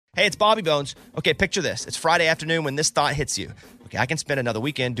Hey, it's Bobby Bones. Okay, picture this. It's Friday afternoon when this thought hits you. Okay, I can spend another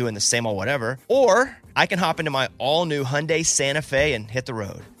weekend doing the same old whatever, or I can hop into my all-new Hyundai Santa Fe and hit the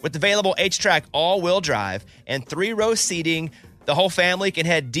road. With available H-Track all-wheel drive and 3-row seating, the whole family can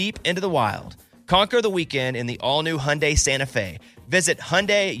head deep into the wild. Conquer the weekend in the all-new Hyundai Santa Fe. Visit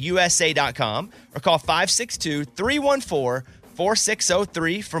HyundaiUSA.com or call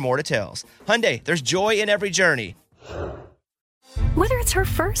 562-314-4603 for more details. Hyundai, there's joy in every journey. Whether it's her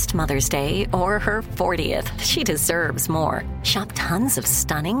first Mother's Day or her 40th, she deserves more. Shop tons of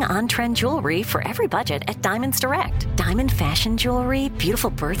stunning on-trend jewelry for every budget at Diamonds Direct. Diamond fashion jewelry,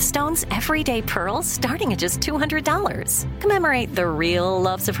 beautiful birthstones, everyday pearls starting at just $200. Commemorate the real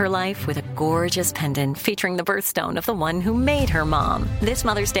loves of her life with a gorgeous pendant featuring the birthstone of the one who made her mom. This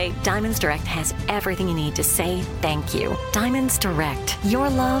Mother's Day, Diamonds Direct has everything you need to say thank you. Diamonds Direct. Your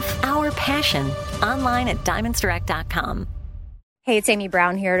love, our passion. Online at diamondsdirect.com. Hey, it's Amy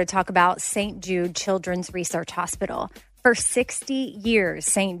Brown here to talk about St. Jude Children's Research Hospital. For 60 years,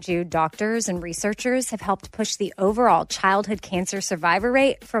 St. Jude doctors and researchers have helped push the overall childhood cancer survivor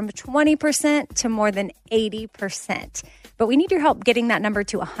rate from 20% to more than 80%. But we need your help getting that number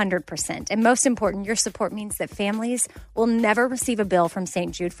to 100%. And most important, your support means that families will never receive a bill from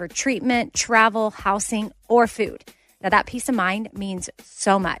St. Jude for treatment, travel, housing, or food. Now, that peace of mind means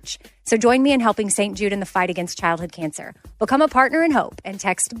so much. So join me in helping St. Jude in the fight against childhood cancer. Become a partner in hope and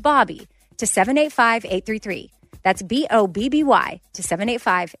text Bobby to 785-833. That's BOBBY to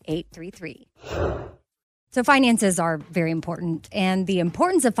 785-833. So finances are very important, and the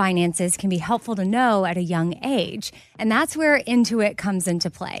importance of finances can be helpful to know at a young age. And that's where Intuit comes into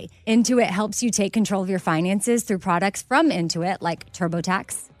play. Intuit helps you take control of your finances through products from Intuit like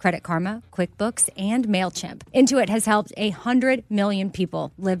TurboTax, Credit Karma, QuickBooks, and MailChimp. Intuit has helped 100 million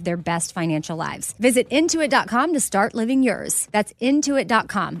people live their best financial lives. Visit Intuit.com to start living yours. That's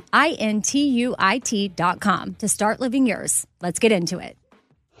Intuit.com, INTUIT.com to start living yours. Let's get into it.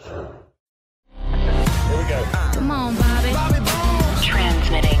 Here we go. Come on, Bobby.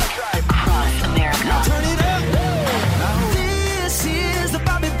 Transmitting across America. Turn it up. This is the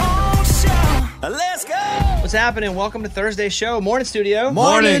Bobby Bones Show. Let's go. What's happening? Welcome to Thursday's show. Morning, studio.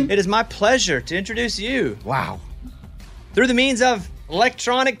 Morning. It is my pleasure to introduce you Wow. through the means of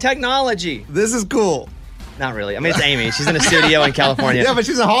electronic technology. This is cool. Not really. I mean, it's Amy. She's in a studio in California. Yeah, but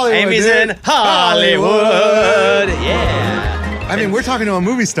she's in Hollywood. Amy's dude. in Hollywood. Yeah. I mean, we're talking to a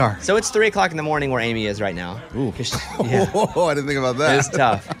movie star. So it's 3 o'clock in the morning where Amy is right now. Ooh. Yeah. Oh, I didn't think about that. It's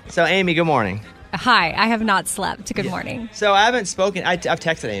tough. So, Amy, good morning. Hi, I have not slept. Good morning. So I haven't spoken. I've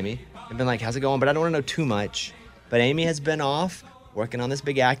texted Amy. I've been like, how's it going? But I don't want to know too much. But Amy has been off working on this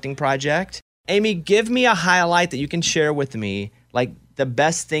big acting project. Amy, give me a highlight that you can share with me, like the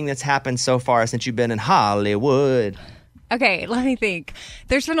best thing that's happened so far since you've been in Hollywood. Okay, let me think.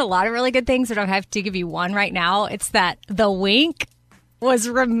 There's been a lot of really good things, but I have to give you one right now. It's that the wink was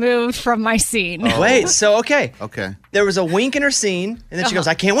removed from my scene. Oh. Wait, so okay. Okay. There was a wink in her scene, and then she goes,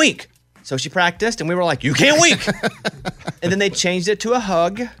 I can't wink. So she practiced, and we were like, you can't wink. And then they changed it to a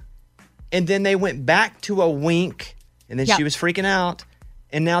hug, and then they went back to a wink, and then she was freaking out,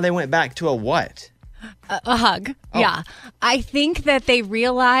 and now they went back to a what? A hug. Oh. Yeah. I think that they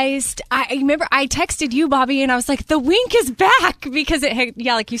realized, I remember I texted you, Bobby, and I was like, the wink is back because it had,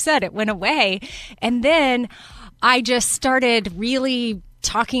 like you said, it went away. And then I just started really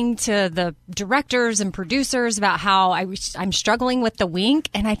talking to the directors and producers about how I'm struggling with the wink.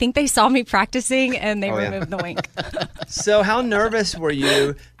 And I think they saw me practicing and they removed the wink. So how nervous were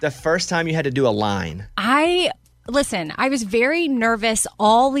you the first time you had to do a line? Listen, I was very nervous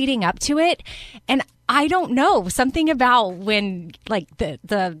all leading up to it. And I don't know, something about when like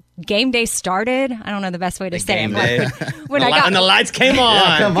the game day started. I don't know the best way to say it. When and the lights came on.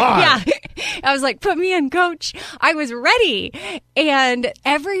 Yeah, come on. Yeah. I was like, put me in, coach. I was ready. And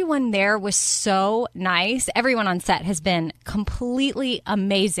everyone there was so nice. Everyone on set has been completely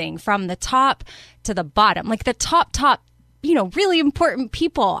amazing from the top to the bottom. Like the top, really important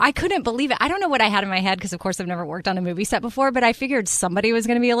people. I couldn't believe it. I don't know what I had in my head because, of course, I've never worked on a movie set before, but I figured somebody was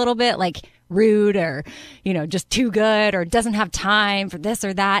going to be a little bit like rude or, just too good or doesn't have time for this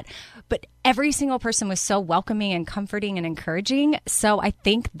or that. But every single person was so welcoming and comforting and encouraging. So I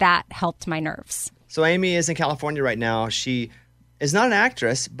think that helped my nerves. So Amy is in California right now. She is not an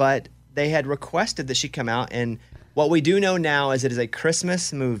actress, but they had requested that she come out. And what we do know now is it is a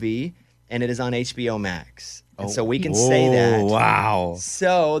Christmas movie and it is on HBO Max. And so we can say that. Wow.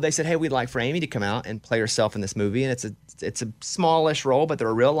 So they said, hey, we'd like for Amy to come out and play herself in this movie. And it's a smallish role, but there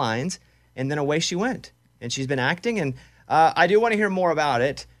are real lines. And then away she went. And she's been acting. And I do want to hear more about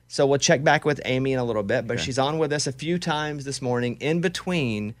it. So we'll check back with Amy in a little bit. But she's on with us a few times this morning in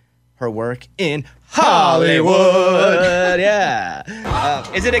between her work in Hollywood.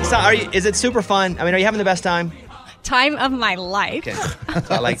 Yeah. Is it exciting? Is it super fun? I mean, are you having the best time? Time of my life. Okay. That's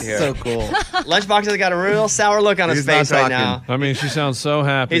what I like to hear. So cool. Lunchbox has got a real sour look on his He's face not right talking. now. I mean, she sounds so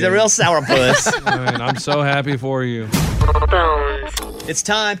happy. He's a real sourpuss. I mean, I'm so happy for you. It's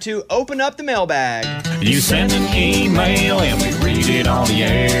time to open up the mailbag. You send an email and we read it on the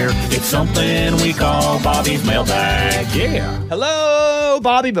air. It's something we call Bobby's mailbag. Yeah. Hello,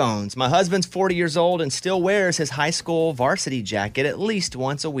 Bobby Bones. My husband's 40 years old and still wears his high school varsity jacket at least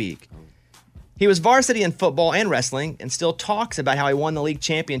once a week. He was varsity in football and wrestling and still talks about how he won the league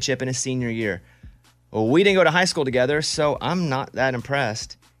championship in his senior year. Well, we didn't go to high school together, so I'm not that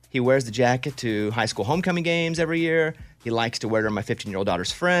impressed. He wears the jacket to high school homecoming games every year. He likes to wear it to my 15-year-old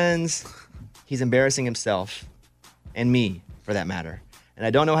daughter's friends. He's embarrassing himself, and me, for that matter. And I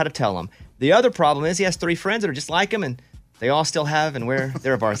don't know how to tell him. The other problem is he has 3 friends that are just like him, and they all still have and wear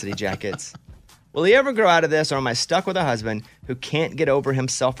their varsity jackets. Will he ever grow out of this, or am I stuck with a husband who can't get over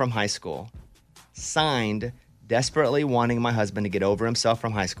himself from high school? Signed, desperately wanting my husband to get over himself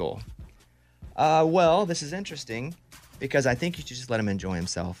from high school. Well, this is interesting because I think you should just let him enjoy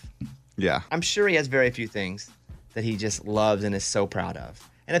himself. Yeah. I'm sure he has very few things that he just loves and is so proud of.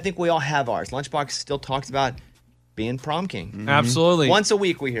 And I think we all have ours. Lunchbox still talks about being prom king. Mm-hmm. Absolutely. Once a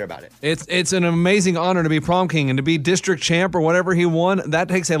week we hear about it. It's an amazing honor to be prom king and to be district champ or whatever he won. That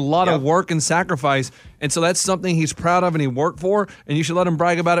takes a lot of work and sacrifice. And so that's something he's proud of and he worked for, and you should let him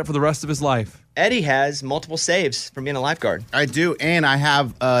brag about it for the rest of his life. Eddie has multiple saves from being a lifeguard. I do, and I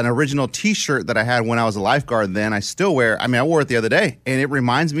have an original T-shirt that I had when I was a lifeguard then. I still wear. I mean, I wore it the other day, and it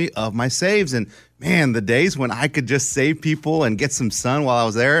reminds me of my saves. And, man, the days when I could just save people and get some sun while I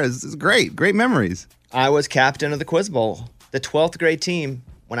was there is great. Great memories. I was captain of the Quiz Bowl, the 12th grade team,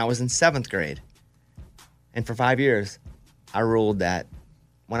 when I was in 7th grade. And for 5 years, I ruled that.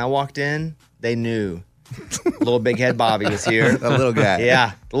 When I walked in, they knew little big head Bobby was here. That little guy.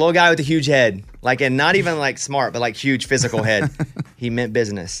 Yeah, the little guy with the huge head. And not even like smart, but like huge physical head. He meant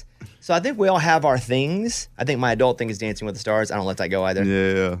business. So I think we all have our things. I think my adult thing is Dancing with the Stars. I don't let that go either.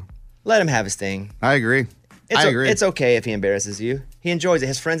 Yeah. Let him have his thing. I agree. I agree. It's okay if he embarrasses you. He enjoys it.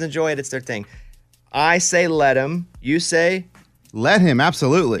 His friends enjoy it. It's their thing. I say let him. You say? Let him,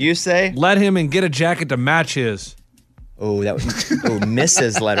 absolutely. You say? Let him and get a jacket to match his. Oh, that was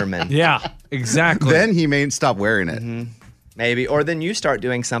Mrs. Letterman. Yeah, exactly. Then he may stop wearing it. Mm-hmm. Maybe. Or then you start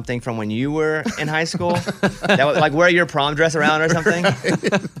doing something from when you were in high school. That was, like wear your prom dress around or something.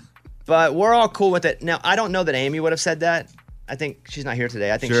 But we're all cool with it. Now, I don't know that Amy would have said that. I think she's not here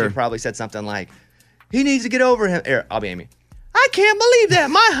today. I think she probably said something like, he needs to get over him. Here, I'll be Amy. I can't believe that.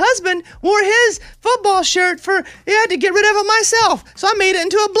 My husband wore his football shirt he had to get rid of it myself. So I made it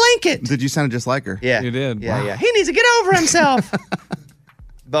into a blanket. Did you sound just like her? Yeah. You did. Yeah, yeah. He needs to get over himself.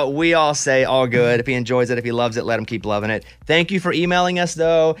 But we all say all good. If he enjoys it, if he loves it, let him keep loving it. Thank you for emailing us,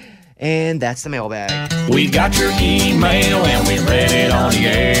 though. And that's the mailbag. We got your email and we read it on the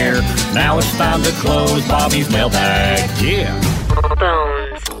air. Now it's time to close Bobby's mailbag. Yeah.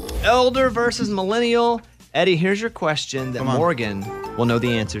 Elder versus millennial. Eddie, here's your question that Morgan will know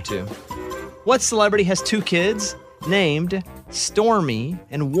the answer to. What celebrity has 2 kids named Stormy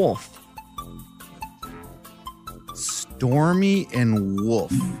and Wolf? Stormy and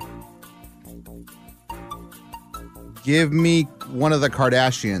Wolf. Give me one of the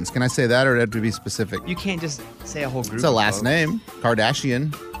Kardashians. Can I say that, or do I have to be specific? You can't just say a whole group. It's a last folks. name.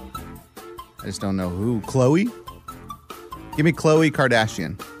 Kardashian. I just don't know who. Khloe? Give me Khloe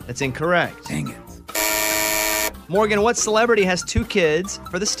Kardashian. That's incorrect. Dang it. Morgan, what celebrity has 2 kids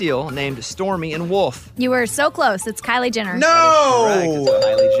for the steal named Stormy and Wolf? You were so close. It's Kylie Jenner. Correct. It's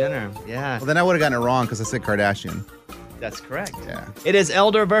Kylie Jenner. Yeah. Well, then I would have gotten it wrong because I said Kardashian. That's correct. Yeah. It is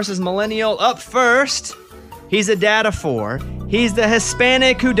elder versus millennial. Up first, he's a dad of 4. He's the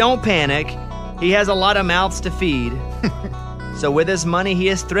Hispanic who don't panic. He has a lot of mouths to feed. So with his money, he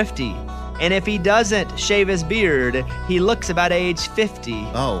is thrifty. And if he doesn't shave his beard, he looks about age 50.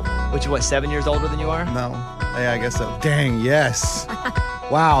 Oh. Which is what, 7 years older than you are? No. Yeah, I guess so. Dang, yes.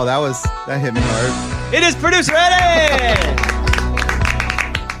 Wow, that hit me hard. It is producer Eddie!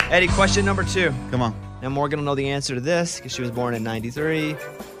 Eddie, question number 2. Come on. Now Morgan will know the answer to this because she was born in 93.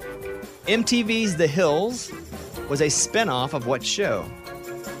 MTV's The Hills was a spinoff of what show?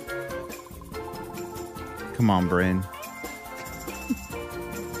 Come on, brain.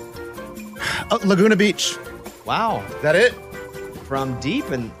 Laguna Beach. Wow. Is that it? From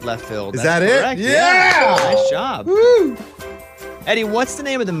deep in left field. Is That's that correct. it? Yeah! Nice job. Woo! Eddie, what's the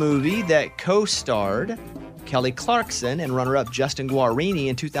name of the movie that co-starred Kelly Clarkson and runner-up Justin Guarini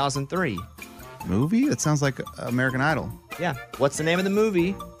in 2003? Movie? That sounds like American Idol. Yeah. What's the name of the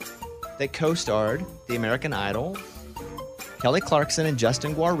movie that co-starred the American Idol, Kelly Clarkson and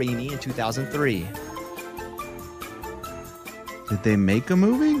Justin Guarini in 2003? Did they make a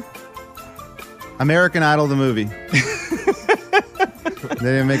movie? American Idol, the movie. They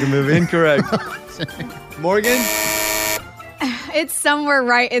didn't make a movie? Incorrect. Morgan? It's somewhere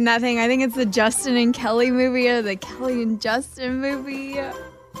right in that thing. I think it's the Justin and Kelly movie or the Kelly and Justin movie.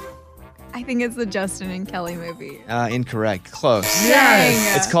 I think it's the Justin and Kelly movie. Incorrect. Close.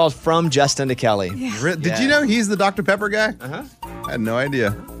 Yes. It's called From Justin to Kelly. Did you know he's the Dr. Pepper guy? Uh-huh. I had no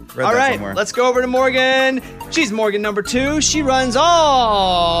idea. Read All that right, somewhere. let's go over to Morgan. She's Morgan number 2. She runs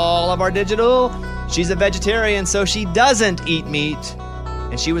all of our digital. She's a vegetarian, so she doesn't eat meat.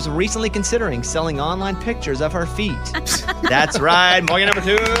 And she was recently considering selling online pictures of her feet. That's right, Morgan number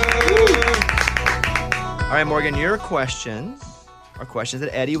 2. All right, Morgan, your questions are questions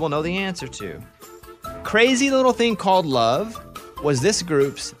that Eddie will know the answer to. Crazy Little Thing Called Love was this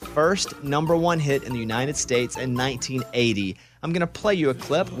group's first #1 hit in the United States in 1980. I'm going to play you a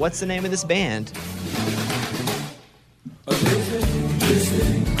clip. What's the name of this band?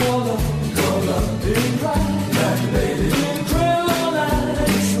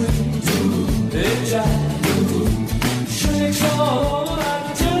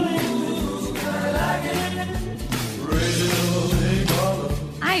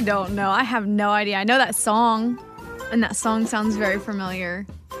 I don't know. I have no idea. I know that song, and that song sounds very familiar.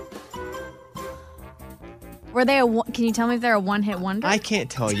 Were they can you tell me if they're a one-hit wonder? I can't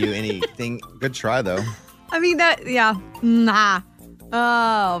tell you anything. Good try, though. I mean, nah.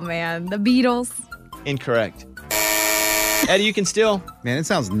 Oh, man. The Beatles. Incorrect. Eddie, you can still. Man, it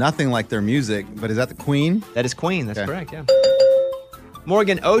sounds nothing like their music, but is that the Queen? That is Queen. That's Okay. correct, yeah.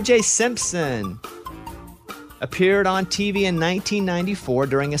 Morgan, O.J. Simpson appeared on TV in 1994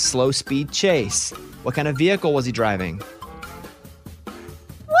 during a slow-speed chase. What kind of vehicle was he driving?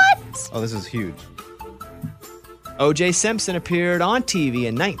 What? Oh, this is huge. O.J. Simpson appeared on TV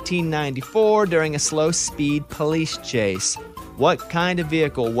in 1994 during a slow-speed police chase. What kind of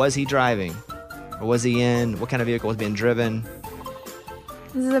vehicle was he driving? Or was he in? What kind of vehicle was being driven?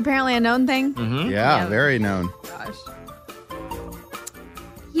 This is apparently a known thing. Mm-hmm. Yeah, very known. Gosh.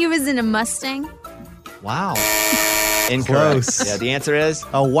 He was in a Mustang. Wow. Incorrect. Close. Yeah, the answer is?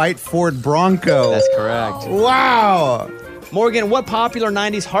 A white Ford Bronco. That's correct. Wow. Morgan, what popular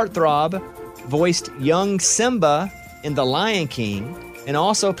 90s heartthrob voiced young Simba in The Lion King and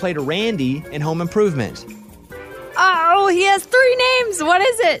also played Randy in Home Improvement? Oh, he has 3 names. What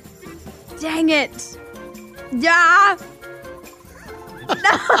is it? Dang it. Yeah. No,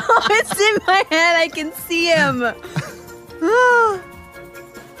 it's in my head. I can see him.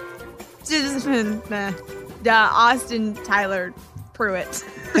 Austin Tyler Pruitt.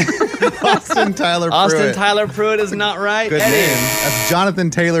 Austin Tyler Pruitt. Austin Tyler Pruitt is not right. Good Eddie. name. That's Jonathan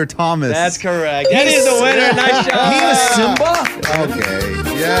Taylor Thomas. That's correct. Eddie is the winner. Nice job. He is Simba?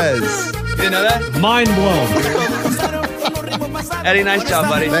 Okay. Yes. You didn't know that? Mind blown. Eddie, nice job,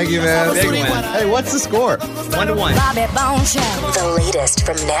 buddy. Thank you, man. Big win. Hey, what's the score? 1-1. The latest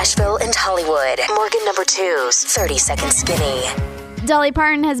from Nashville and Hollywood. Morgan number 2's 30-Second Skinny. Dolly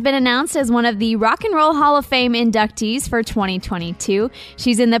Parton has been announced as one of the Rock and Roll Hall of Fame inductees for 2022.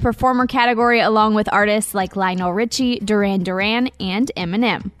 She's in the performer category along with artists like Lionel Richie, Duran Duran, and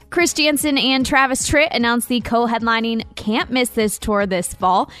Eminem. Chris Jansen and Travis Tritt announced the co-headlining Can't Miss This tour this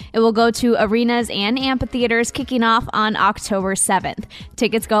fall. It will go to arenas and amphitheaters kicking off on October 7th.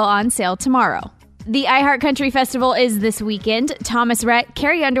 Tickets go on sale tomorrow. The iHeart Country Festival is this weekend. Thomas Rhett,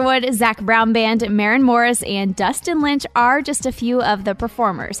 Carrie Underwood, Zach Brown Band, Maren Morris, and Dustin Lynch are just a few of the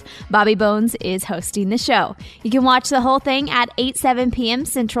performers. Bobby Bones is hosting the show. You can watch the whole thing at 7 p.m.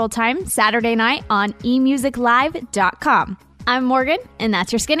 Central Time, Saturday night on emusiclive.com. I'm Morgan, and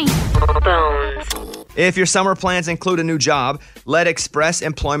that's your Skinny. Bones. If your summer plans include a new job, let Express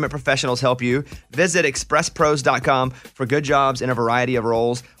Employment Professionals help you. Visit expresspros.com for good jobs in a variety of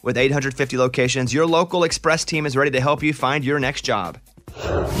roles. With 850 locations, your local Express team is ready to help you find your next job.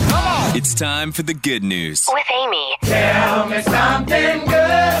 It's time for the good news. With Amy. Tell me something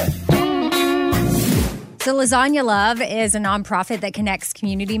good. So Lasagna Love is a nonprofit that connects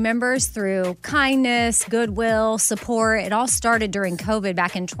community members through kindness, goodwill, support. It all started during COVID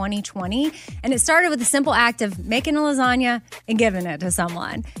back in 2020. And it started with a simple act of making a lasagna and giving it to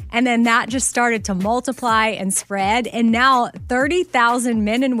someone. And then that just started to multiply and spread. And now 30,000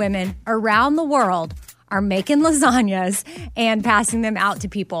 men and women around the world are making lasagnas and passing them out to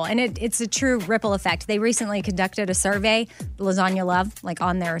people. And it's a true ripple effect. They recently conducted a survey, Lasagna Love, like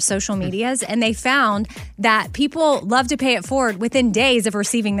on their social medias, and they found that people love to pay it forward within days of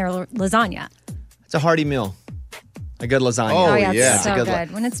receiving their lasagna. It's a hearty meal. A good lasagna. Oh, yeah, yeah. it's so It's a good.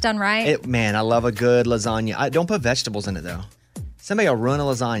 good When it's done right. Man, I love a good lasagna. I don't put vegetables in it though. Somebody will ruin a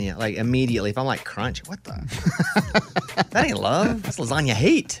lasagna like immediately if I'm like crunch. What the? That ain't love. That's lasagna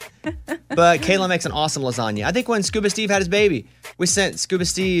hate. But Caitlin makes an awesome lasagna. I think when Scuba Steve had his baby, we sent Scuba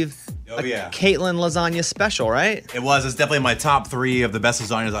Steve Caitlin lasagna special, right? It was. It's definitely my top 3 of the best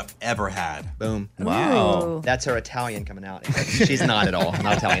lasagnas I've ever had. Boom. Wow. Ooh. That's her Italian coming out. She's not at all.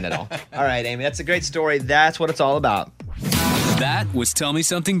 Not Italian at all. All right, Amy. That's a great story. That's what it's all about. That was Tell Me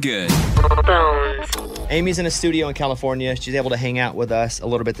Something Good. Amy's in a studio in California. She's able to hang out with us a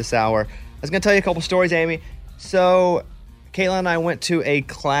little bit this hour. I was going to tell you a couple stories, Amy. So, Caitlin and I went to a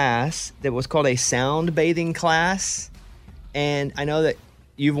class that was called a sound bathing class. And I know that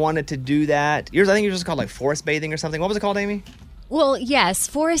you've wanted to do that. Yours, I think yours was called like forest bathing or something. What was it called, Amy? Well, yes,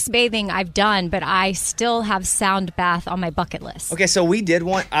 forest bathing I've done, but I still have sound bath on my bucket list. Okay, so we did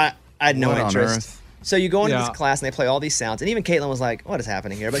one. I had no What on interest. earth? So you go into Yeah. this class and they play all these sounds. And even Caitlin was like, what is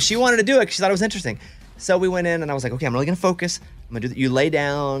happening here? But she wanted to do it because she thought it was interesting. So we went in and I was like, okay, I'm really going to focus. I'm going to do You lay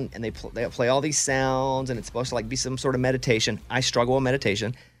down and they play all these sounds and it's supposed to like be some sort of meditation. I struggle with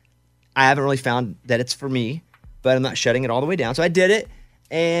meditation. I haven't really found that it's for me, but I'm not shutting it all the way down. So I did it.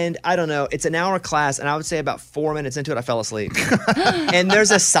 And I don't know, it's an hour class, and I would say about 4 minutes into it, I fell asleep. And there's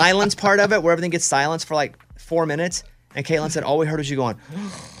a silence part of it where everything gets silence for like 4 minutes. And Caitlin said, all we heard was you going,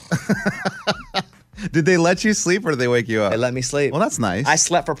 Did they let you sleep or did they wake you up? they let me sleep. Well, that's nice. I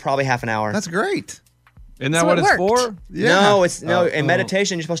slept for probably half an hour. That's great. Isn't that So what it it's worked. for? Yeah. No, it's no. Oh. In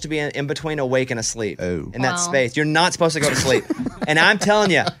meditation, you're supposed to be in between awake and asleep. Oh. In that Wow. space, you're not supposed to go to sleep. And I'm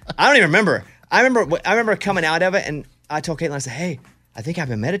telling you, I don't even remember. I remember coming out of it, and I told Caitlin, I said, "Hey, I think I've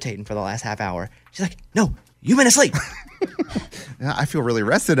been meditating for the last half hour." She's like, "No, you've been asleep." Yeah, I feel really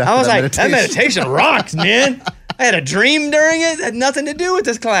rested after I was that like, "That meditation rocks, man." I had a dream during it. It had nothing to do with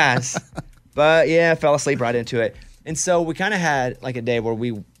this class. But yeah, I fell asleep right into it. And so we kind of had like a day where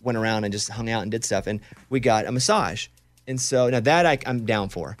we went around and just hung out and did stuff, and we got a massage. And so now that I'm down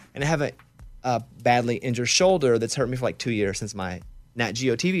for. And I have a badly injured shoulder that's hurt me for like 2 years since my Nat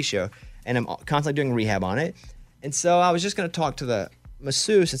Geo TV show, and I'm constantly doing rehab on it. And so I was just going to talk to the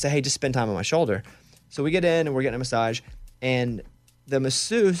masseuse and say, hey, just spend time on my shoulder. So we get in and we're getting a massage, and the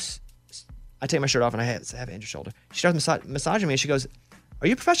masseuse, I take my shirt off and I have an injured shoulder. She starts massaging me and she goes, are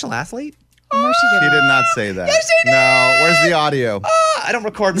you a professional athlete? No, she She didn't. did not say that. Yes, she did. No, where's the audio? I don't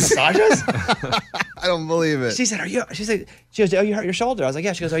record massages. I don't believe it. She said, she goes, oh, you hurt your shoulder. I was like,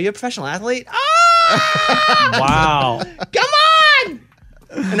 yeah. She goes, are you a professional athlete? Wow. Come on.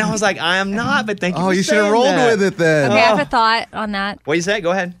 And I was like, I am not, but thank you Oh, for you should have saying rolled that. with it then. Okay, I have a thought on that. What do you say?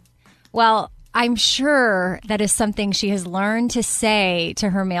 Go ahead. Well, I'm sure that is something she has learned to say to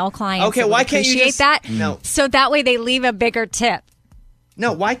her male clients. Okay, that would why can't you appreciate just- that? No. So that way they leave a bigger tip.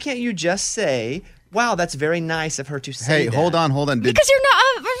 No, why can't you just say, wow, that's very nice of her to say Hey, that. hold on. Did, Because you're not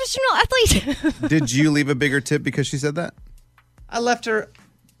a professional athlete. did you leave a bigger tip because she said that? I left her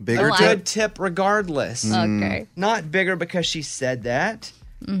Bigger a Oh, good tip regardless. Okay. Not bigger because she said that.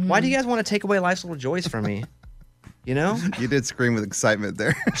 Why do you guys want to take away life's little joys from me? You know? You did scream with excitement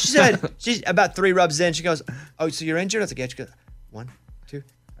there. She said, she's about 3 rubs in, she goes, oh, so you're injured? I was like, yeah. She goes, 1, 2.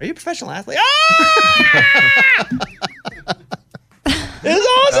 Are you a professional athlete? Ah! It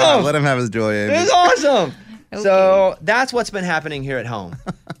was awesome. Let him have his joy, Amy. It was awesome. So that's what's been happening here at home.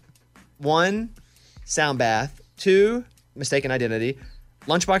 1, sound bath. 2, mistaken identity.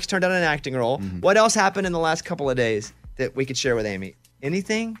 Lunchbox turned down an acting role. What else happened in the last couple of days that we could share with Amy?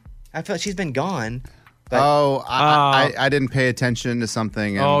 Anything? I feel like she's been gone. But I didn't pay attention to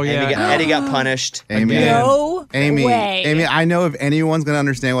something. And Oh, yeah. Eddie got punished. Amy, Again. No Amy, way. Amy, I know if anyone's going to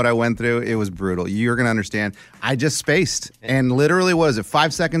understand what I went through, it was brutal. You're going to understand. I just spaced. And literally, what is it,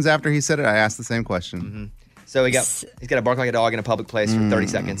 5 seconds after he said it, I asked the same question. So he's got to bark like a dog in a public place for 30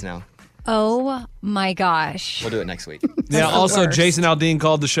 seconds now. Oh my gosh. We'll do it next week. Yeah, also, worst. Jason Aldean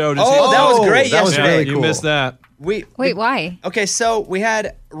called the show. Did Oh, you- that was great That was yesterday. really You cool. missed that. Wait, why? Okay, so we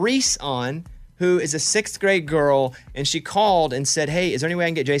had Reese on, who is a 6th grade girl, and she called and said, hey, is there any way I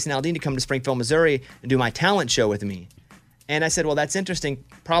can get Jason Aldean to come to Springfield, Missouri and do my talent show with me? And I said, well, that's interesting.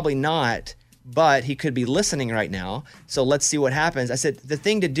 Probably not, but he could be listening right now, so let's see what happens. I said, the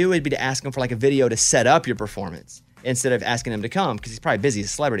thing to do would be to ask him for like a video to set up your performance instead of asking him to come, because he's probably busy, he's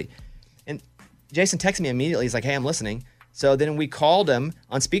a celebrity. And Jason texted me immediately. He's like, hey, I'm listening. So then we called him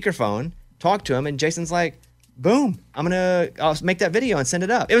on speakerphone, talked to him, and Jason's like, boom, I'll make that video and send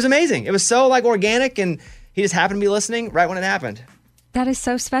it up. It was amazing. It was so like organic, and he just happened to be listening right when it happened. That is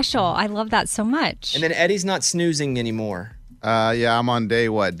so special. I love that so much. And then Eddie's not snoozing anymore. Yeah, I'm on day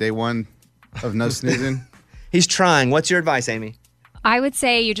 1 of no snoozing? He's trying. What's your advice, Amy? I would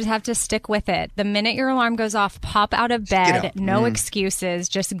say you just have to stick with it. The minute your alarm goes off, pop out of bed. No excuses.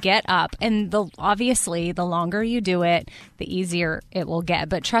 Just get up. And obviously, the longer you do it, the easier it will get.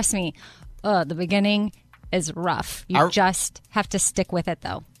 But trust me, the beginning is rough. You just have to stick with it,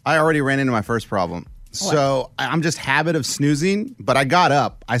 though. I already ran into my first problem. So I'm just habit of snoozing, but I got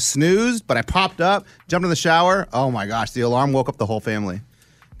up. I snoozed, but I popped up, jumped in the shower. Oh, my gosh. The alarm woke up the whole family.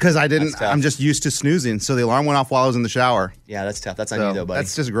 Because I'm just used to snoozing. So the alarm went off while I was in the shower. Yeah, that's tough. That's on you, though, buddy.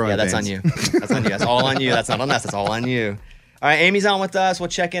 That's just growing pains. That's on you. That's on you. That's all on you. That's not on us. That's all on you. All right, Amy's on with us. We'll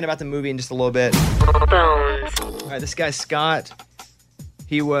check in about the movie in just a little bit. All right, this guy, Scott,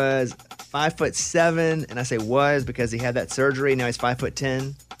 he was 5'7", and I say was because he had that surgery. Now he's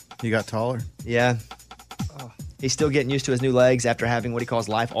 5'10". He got taller. Yeah. He's still getting used to his new legs after having what he calls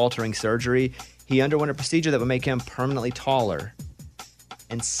life-altering surgery. He underwent a procedure that would make him permanently taller.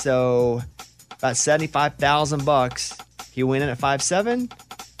 And so, about $75,000. He went in at 5'7".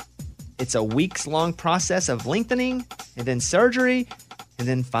 It's a weeks-long process of lengthening, and then surgery, and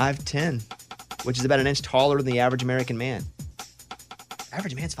then 5'10", which is about an inch taller than the average American man.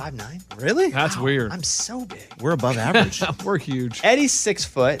 Average man's 5'9". Really? That's weird. I'm so big. We're above average. We're huge. Eddie's 6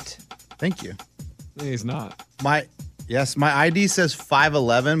 foot. Thank you. He's not. My ID says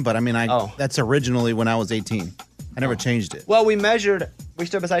 5'11", but I mean, that's originally when I was 18. I never changed it. Well, we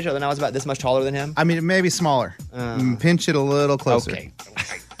stood beside each other, and I was about this much taller than him. I mean, maybe smaller. Pinch it a little closer. Okay.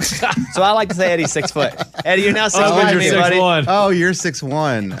 So I like to say Eddie's 6 foot. Eddie, you're now 6 foot to me, buddy. Oh, you're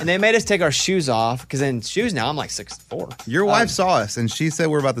 6'1". And they made us take our shoes off, because in shoes now I'm like 6'4". Your wife saw us, and she said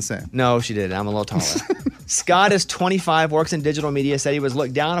we're about the same. No, she didn't. I'm a little taller. Scott is 25, works in digital media, said he was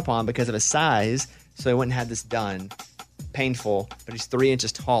looked down upon because of his size, so he went and had this done. Painful, but he's 3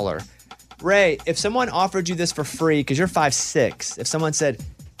 inches taller. Ray, if someone offered you this for free, because you're 5'6", if someone said,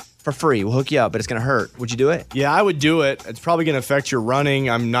 for free, we'll hook you up, but it's going to hurt, would you do it? Yeah, I would do it. It's probably going to affect your running.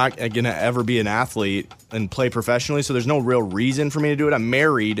 I'm not going to ever be an athlete and play professionally, so there's no real reason for me to do it. I'm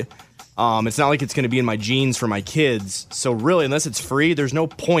married. It's not like it's going to be in my genes for my kids. So really, unless it's free, there's no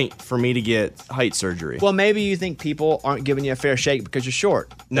point for me to get height surgery. Well, maybe you think people aren't giving you a fair shake because you're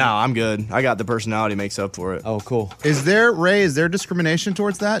short. No, I'm good. I got the personality makes up for it. Oh, cool. Is there discrimination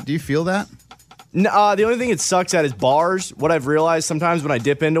towards that? Do you feel that? No, the only thing it sucks at is bars. What I've realized sometimes when I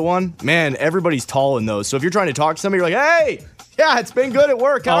dip into one, man, everybody's tall in those. So if you're trying to talk to somebody, you're like, hey, yeah, it's been good at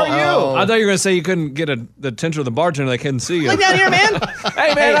work. How are you? I thought you were going to say you couldn't get the attention of the bartender. They couldn't see you. Look down here, man.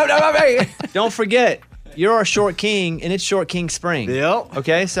 Hey, man. Hey. Don't forget, you're a short king, and it's Short King Spring. Yep.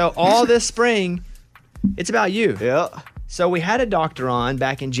 Okay, so all this spring, it's about you. Yep. So we had a doctor on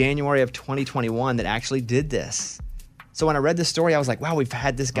back in January of 2021 that actually did this. So when I read this story, I was like, wow, we've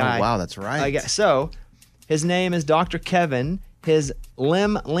had this guy. Oh, wow, that's right. So his name is Dr. Kevin. His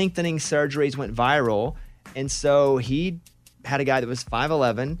limb lengthening surgeries went viral. And so he had a guy that was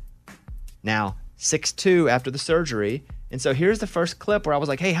 5'11", now 6'2" after the surgery. And so here's the first clip where I was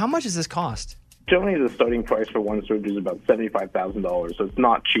like, hey, how much does this cost? Generally, the starting price for one surgery is about $75,000, so it's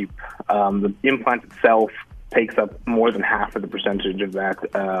not cheap. The implant itself takes up more than half of the percentage of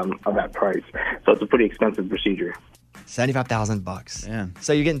that price. So it's a pretty expensive procedure. $75,000. Yeah.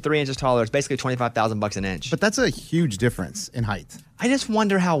 So you're getting 3 inches taller. It's basically $25,000 an inch. But that's a huge difference in height. I just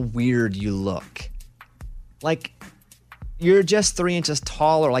wonder how weird you look. Like, you're just 3 inches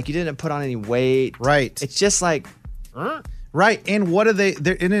taller. Like, you didn't put on any weight. Right. It's just like... Right, and what are they?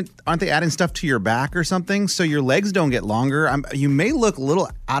 Aren't they adding stuff to your back or something so your legs don't get longer? You may look a little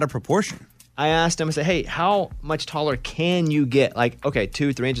out of proportion. I asked him, I said, hey, how much taller can you get? Like, okay,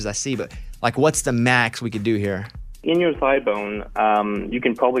 2-3 inches, I see, but like, what's the max we could do here? In your thigh bone, you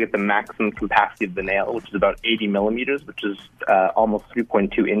can probably get the maximum capacity of the nail, which is about 80 millimeters, which is almost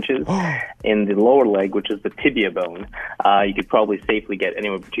 3.2 inches. In the lower leg, which is the tibia bone, you could probably safely get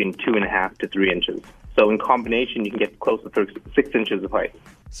anywhere between 2.5 to 3 inches. So in combination, you can get close to 6 inches of height.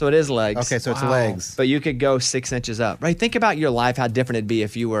 So it is legs. Okay, so it's legs. But you could go 6 inches up, right? Think about your life, how different it'd be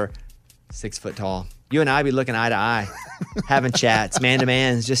if you were 6 foot tall. You and I be looking eye to eye, having chats, man to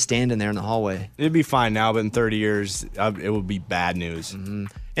man, just standing there in the hallway. It'd be fine now, but in 30 years, it would be bad news. Mm-hmm.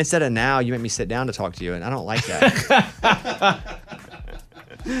 Instead of now, you make me sit down to talk to you, and I don't like that.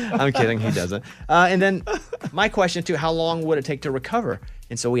 I'm kidding. He doesn't. And then my question, too, how long would it take to recover?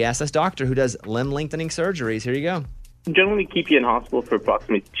 And so we asked this doctor who does limb lengthening surgeries. Here you go. Generally keep you in hospital for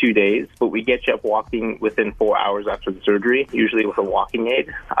approximately 2 days, but we get you up walking within 4 hours after the surgery, usually with a walking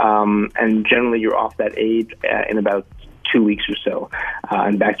aid. And generally you're off that aid in about 2 weeks or so,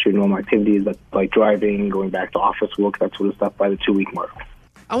 and back to your normal activities like driving, going back to office work, that sort of stuff by the 2 week mark.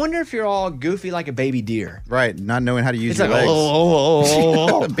 I wonder if you're all goofy like a baby deer. Right, not knowing how to use It's your like,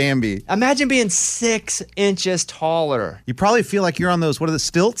 legs. Bambi. Imagine being 6 inches taller. You probably feel like you're on those, what are the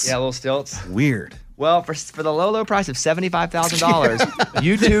stilts? Yeah, little stilts. Weird. Well, for the low price of $75,000,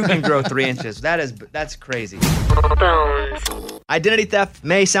 you too can grow 3 inches. That's crazy. Identity theft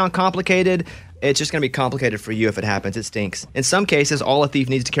may sound complicated. It's just going to be complicated for you if it happens. It stinks. In some cases, all a thief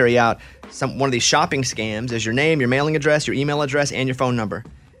needs to carry out one of these shopping scams is your name, your mailing address, your email address, and your phone number.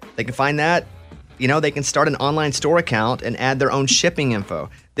 They can find that. They can start an online store account and add their own shipping info.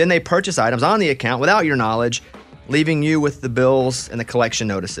 Then they purchase items on the account without your knowledge, leaving you with the bills and the collection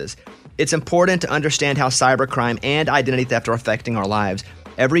notices. It's important to understand how cybercrime and identity theft are affecting our lives.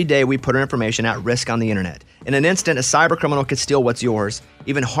 Every day we put our information at risk on the internet. In an instant, a cybercriminal could steal what's yours,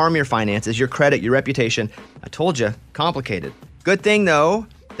 even harm your finances, your credit, your reputation. I told you, complicated. Good thing, though,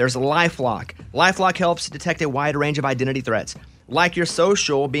 there's LifeLock. LifeLock helps detect a wide range of identity threats, like your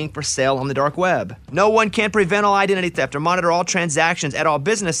social being for sale on the dark web. No one can prevent all identity theft or monitor all transactions at all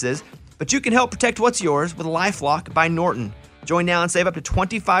businesses, but you can help protect what's yours with LifeLock by Norton. Join now and save up to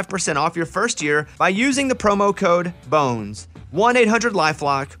 25% off your first year by using the promo code BONES.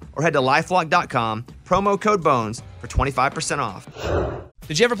 1-800-LifeLock or head to lifelock.com, promo code BONES for 25% off.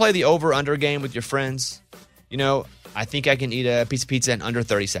 Did you ever play the over-under game with your friends? I think I can eat a piece of pizza in under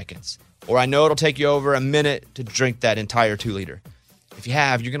 30 seconds. Or I know it'll take you over a minute to drink that entire 2-liter. If you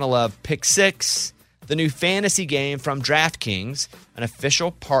have, you're going to love Pick 6, the new fantasy game from DraftKings, an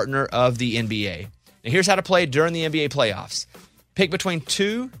official partner of the NBA. Now here's how to play during the NBA playoffs. Pick between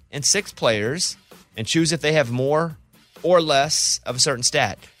 2 and 6 players and choose if they have more or less of a certain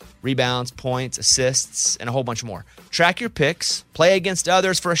stat. Rebounds, points, assists, and a whole bunch more. Track your picks, play against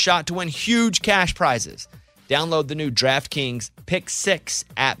others for a shot to win huge cash prizes. Download the new DraftKings Pick 6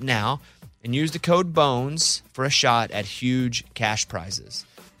 app now and use the code BONES for a shot at huge cash prizes.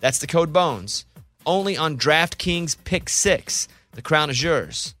 That's the code BONES. Only on DraftKings Pick 6. The crown is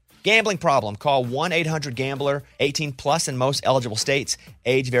yours. Gambling problem? Call 1-800-GAMBLER. 18 plus in most eligible states.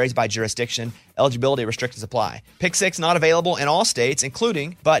 Age varies by jurisdiction. Eligibility restrictions apply. Pick 6 not available in all states,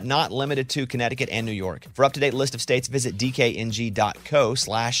 including but not limited to Connecticut and New York. For up-to-date list of states, visit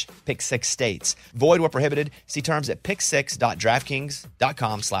dkng.co/pick6states. Void where prohibited. See terms at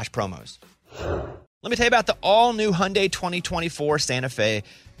pick6.draftkings.com/promos. Let me tell you about the all-new Hyundai 2024 Santa Fe.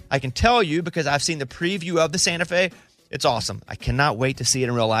 I can tell you because I've seen the preview of the Santa Fe. It's awesome. I cannot wait to see it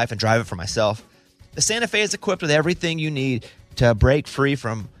in real life and drive it for myself. The Santa Fe is equipped with everything you need to break free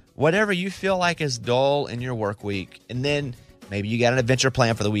from whatever you feel like is dull in your work week. And then maybe you got an adventure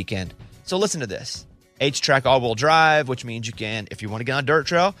plan for the weekend. So listen to this. H-Track all-wheel drive, which means you can, if you want to get on a dirt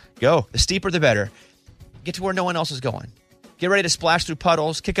trail, go. The steeper, the better. Get to where no one else is going. Get ready to splash through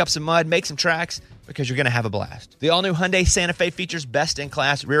puddles, kick up some mud, make some tracks, because you're going to have a blast. The all-new Hyundai Santa Fe features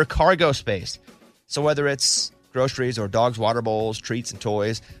best-in-class rear cargo space. So whether it's groceries or dogs' water bowls, treats, and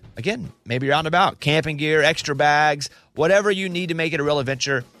toys. Again, maybe you're out and about. Camping gear, extra bags, whatever you need to make it a real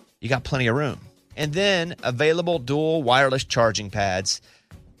adventure, you got plenty of room. And then available dual wireless charging pads.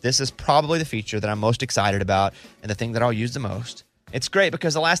 This is probably the feature that I'm most excited about and the thing that I'll use the most. It's great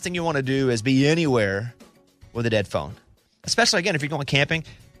because the last thing you want to do is be anywhere with a dead phone. Especially, again, if you're going camping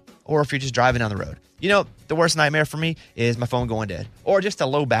or if you're just driving down the road. The worst nightmare for me is my phone going dead. Or just a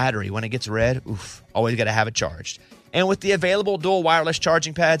low battery. When it gets red, always got to have it charged. And with the available dual wireless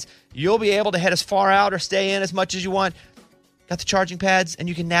charging pads, you'll be able to head as far out or stay in as much as you want. Got the charging pads, and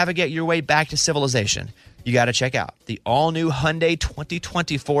you can navigate your way back to civilization. You got to check out the all-new Hyundai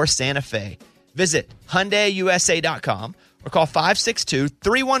 2024 Santa Fe. Visit HyundaiUSA.com or call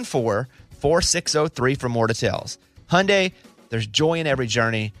 562-314-4603 for more details. Hyundai, there's joy in every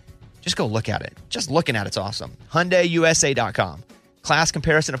journey. Just go look at it. Just looking at it's awesome. HyundaiUSA.com. Class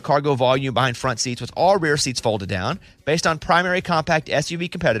comparison of cargo volume behind front seats with all rear seats folded down based on primary compact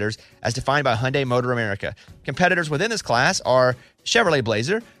SUV competitors as defined by Hyundai Motor America. Competitors within this class are Chevrolet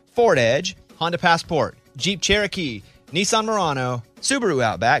Blazer, Ford Edge, Honda Passport, Jeep Cherokee, Nissan Murano, Subaru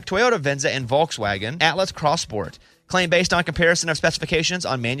Outback, Toyota Venza, and Volkswagen Atlas Cross Sport. Claim based on comparison of specifications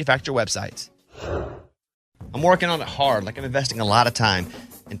on manufacturer websites. I'm working on it hard, I'm investing a lot of time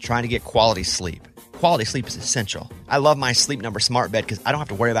in trying to get quality sleep. Quality sleep is essential. I love my Sleep Number smart bed because I don't have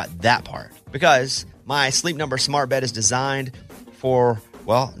to worry about that part. Because my Sleep Number smart bed is designed for,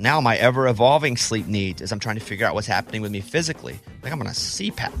 now my ever-evolving sleep needs as I'm trying to figure out what's happening with me physically. I'm on a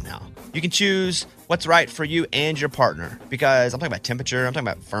CPAP now. You can choose what's right for you and your partner because I'm talking about temperature, I'm talking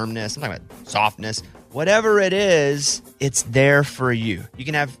about firmness, I'm talking about softness. Whatever it is, it's there for you. You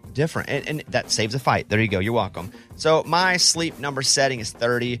can have different, and that saves a fight. There you go. You're welcome. So my sleep number setting is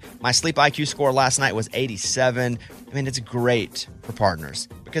 30. My sleep IQ score last night was 87. I mean, it's great for partners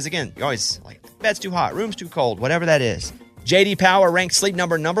because, again, you're always like, bed's too hot, room's too cold, whatever that is. J.D. Power ranked Sleep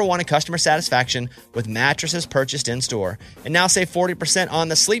Number #1 in customer satisfaction with mattresses purchased in-store. And now save 40% on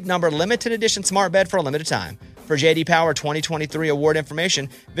the Sleep Number limited edition smart bed for a limited time. For J.D. Power 2023 award information,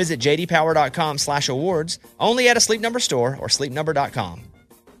 visit jdpower.com/awards, only at a Sleep Number store or sleepnumber.com.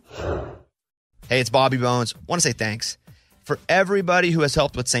 Hey, it's Bobby Bones. I want to say thanks for everybody who has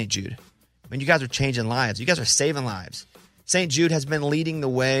helped with St. Jude. I mean, you guys are changing lives. You guys are saving lives. St. Jude has been leading the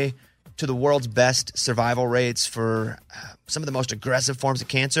way to the world's best survival rates for some of the most aggressive forms of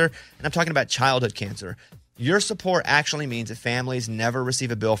cancer, and I'm talking about childhood cancer. Your support actually means that families never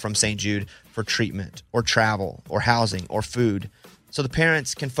receive a bill from St. Jude for treatment or travel or housing or food, so the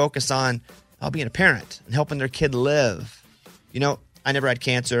parents can focus on being a parent and helping their kid live. You know, I never had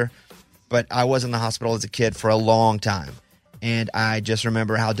cancer, but I was in the hospital as a kid for a long time, and I just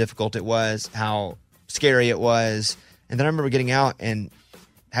remember how difficult it was, how scary it was, and then I remember getting out and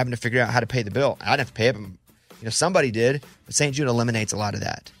having to figure out how to pay the bill. I didn't have to pay it, but somebody did, but St. Jude eliminates a lot of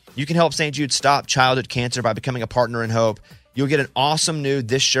that. You can help St. Jude stop childhood cancer by becoming a partner in hope. You'll get an awesome new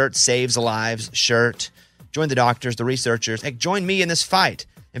This Shirt Saves Lives shirt. Join the doctors, the researchers. Hey, join me in this fight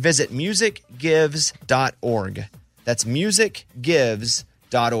and visit musicgives.org. That's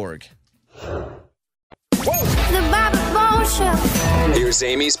musicgives.org. Here's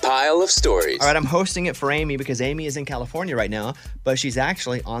Amy's pile of stories. All right, I'm hosting it for Amy because Amy is in California right now, but she's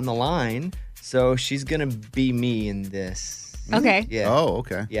actually on the line, so she's going to be me in this. Okay. Yeah. Oh,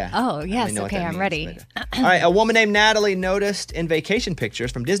 okay. Yeah. Oh, yes. Okay, I'm ready. All right, a woman named Natalie noticed in vacation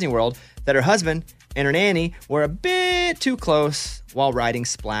pictures from Disney World that her husband and her nanny were a bit too close while riding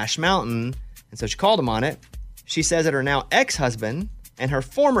Splash Mountain, and so she called him on it. She says that her now ex-husband and her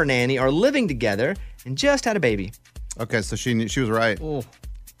former nanny are living together and just had a baby. Okay, so she was right. Ooh.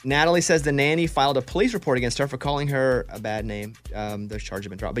 Natalie says the nanny filed a police report against her for calling her a bad name. Those charges have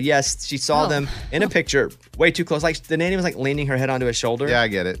been dropped. But yes, she saw them in a picture way too close. Like the nanny was like leaning her head onto his shoulder. Yeah, I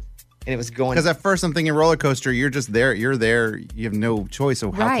get it. And it was going. Because at first I'm thinking roller coaster, you're just there. You're there. You have no choice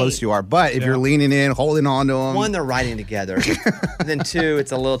of how close you are. But if you're leaning in, holding on to them. One, they're riding together. And then two,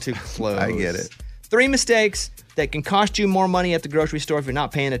 it's a little too close. I get it. 3 mistakes that can cost you more money at the grocery store if you're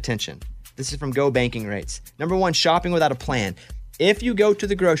not paying attention. This is from Go Banking Rates. Number 1, shopping without a plan. If you go to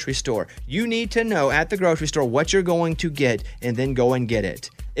the grocery store, you need to know at the grocery store what you're going to get and then go and get it.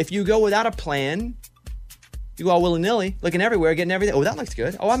 If you go without a plan, you go all willy-nilly, looking everywhere, getting everything. Oh, that looks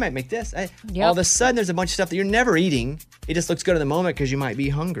good. Oh, I might make this. All of a sudden, there's a bunch of stuff that you're never eating. It just looks good in the moment because you might be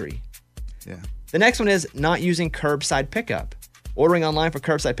hungry. Yeah. The next one is not using curbside pickup. Ordering online for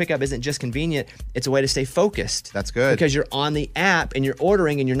curbside pickup isn't just convenient, it's a way to stay focused. That's good. Because you're on the app and you're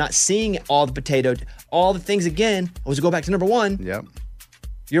ordering and you're not seeing all the potato, all the things again. I was to go back to number 1. Yep.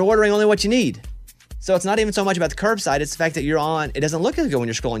 You're ordering only what you need. So it's not even so much about the curbside, it's the fact that you're on, it doesn't look as good when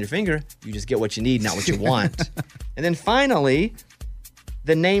you're scrolling your finger. You just get what you need, not what you want. And then finally,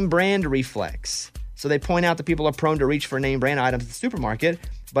 the name brand reflex. So they point out that people are prone to reach for name brand items at the supermarket,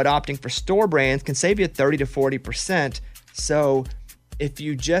 but opting for store brands can save you 30 to 40%. So if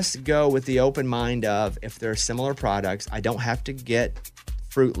you just go with the open mind of, if there are similar products, I don't have to get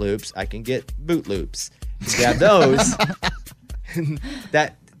Fruit Loops, I can get Boot Loops. If you have those,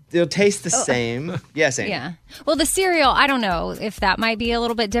 that they'll taste the same. Yes, Amy. Yeah. Well, the cereal, I don't know if that might be a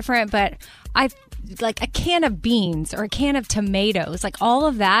little bit different, but like a can of beans or a can of tomatoes, like all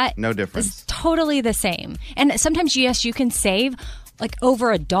of that. No difference. Is totally the same. And sometimes, yes, you can save like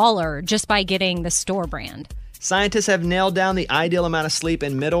over $1 just by getting the store brand. Scientists have nailed down the ideal amount of sleep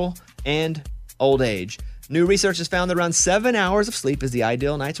in middle and old age. New research has found that around 7 hours of sleep is the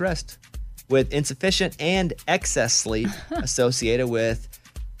ideal night's rest, with insufficient and excess sleep associated with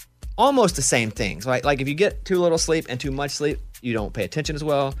almost the same things. Like if you get too little sleep and too much sleep, you don't pay attention as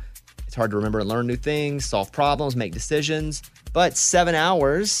well. It's hard to remember and learn new things, solve problems, make decisions. But 7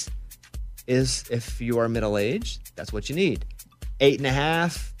 hours is, if you are middle-aged, that's what you need.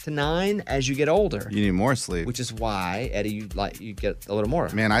 8.5 to 9 as you get older. You need more sleep. Which is why, Eddie, you get a little more.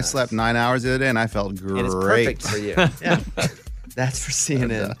 Man, I slept 9 hours the other day and I felt great. And it's perfect for you. Yeah. That's for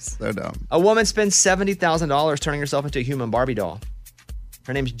CNN. So dumb. A woman spends $70,000 turning herself into a human Barbie doll.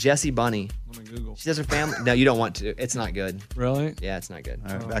 Her name's Jessie Bunny. Let me Google. She says her family. No, you don't want to. It's not good. Really? Yeah, it's not good.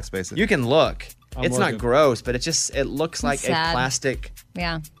 All right, backspace it. You can look. It's looking. not gross, but it looks like a sad. plastic.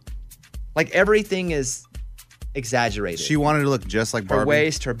 Yeah. Like everything is exaggerated. She wanted to look just like Barbie. Her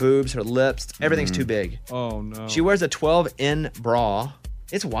waist, her boobs, her lips, everything's too big. Oh, no. She wears a 12-in bra.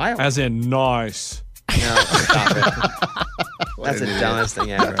 It's wild. As in nice. No, stop it. That's the dumbest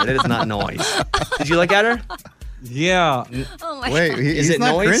thing ever. It is not noise. Did you look at her? Yeah. Oh my Wait, God. he's Is it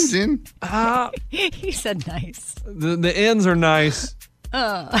not noise? cringing. He said nice. The ends are nice.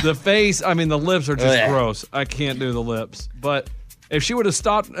 The face, I mean, the lips are just Ugh. gross. I can't do the lips. But if she would have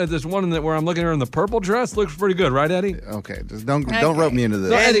stopped at this one where I'm looking at her in the purple dress, looks pretty good, right, Eddie? Okay, just don't rope me into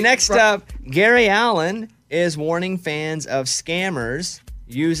this. And next up, Gary Allen is warning fans of scammers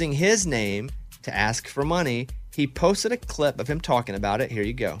using his name to ask for money. He posted a clip of him talking about it. Here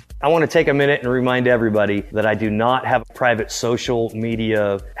you go. I want to take a minute and remind everybody that I do not have private social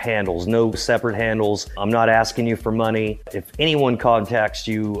media handles, no separate handles. I'm not asking you for money. If anyone contacts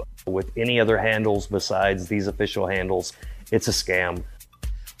you with any other handles besides these official handles, it's a scam.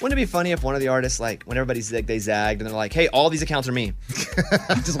 Wouldn't it be funny if one of the artists, like, when everybody's zigged, they zagged, and they're like, hey, all these accounts are me.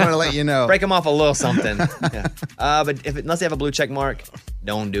 Just want to let you know. Break them off a little something. Yeah. But unless they have a blue check mark,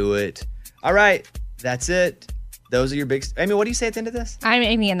 don't do it. All right, that's it. Those are your big... Amy, what do you say at the end of this? I'm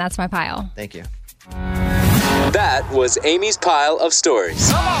Amy, and that's my pile. Thank you. That was Amy's pile of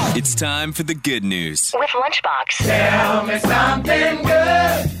stories. It's time for the good news. With Lunchbox. Tell me something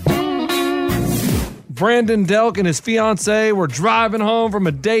good. Brandon Delk and his fiance were driving home from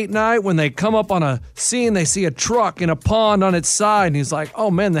a date night when they come up on a scene. They see a truck in a pond on its side, and he's like,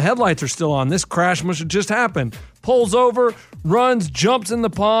 oh man, the headlights are still on. This crash must have just happened. Pulls over, runs, jumps in the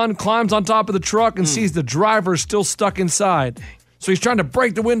pond, climbs on top of the truck, and sees the driver still stuck inside. So he's trying to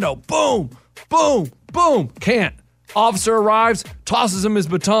break the window. Boom, boom, boom. Can't. Officer arrives, tosses him his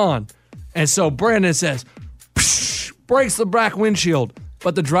baton. And so Brandon says, psh, breaks the back windshield.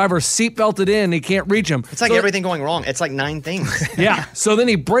 But the driver seatbelted in, he can't reach him. It's like everything going wrong. It's like 9 things. Yeah. So then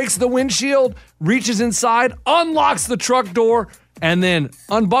he breaks the windshield, reaches inside, unlocks the truck door, and then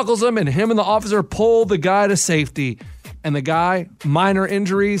unbuckles him, and him and the officer pull the guy to safety. And the guy, minor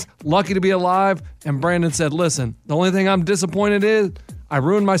injuries, lucky to be alive. And Brandon said, listen, the only thing I'm disappointed is I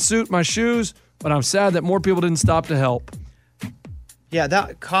ruined my suit, my shoes, but I'm sad that more people didn't stop to help. Yeah,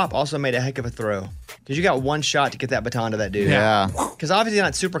 that cop also made a heck of a throw. Because you got one shot to get that baton to that dude. Yeah. Because obviously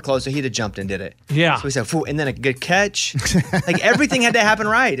not super close, so he'd have jumped and did it. Yeah. So he said, "Phew," and then a good catch. Like everything had to happen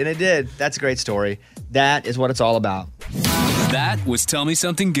right, and it did. That's a great story. That is what it's all about. That was Tell Me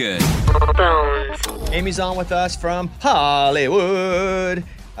Something Good. Amy's on with us from Hollywood.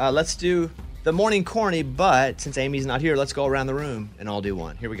 Let's do the morning corny, but since Amy's not here, let's go around the room and all do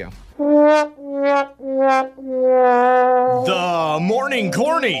one. Here we go. The morning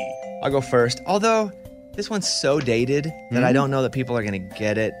corny. I'll go first. Although this one's so dated that I don't know that people are going to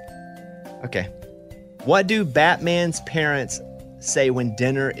get it. Okay. What do Batman's parents say when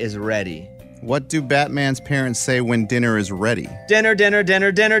dinner is ready? What do Batman's parents say when dinner is ready? Dinner, dinner,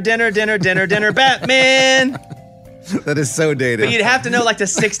 dinner, dinner, dinner, dinner, dinner, dinner, Batman! That is so dated. But you'd have to know like the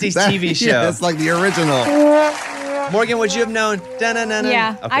 60s TV show. Yeah, it's like the original. Morgan, would you have known? Da-na-na-na?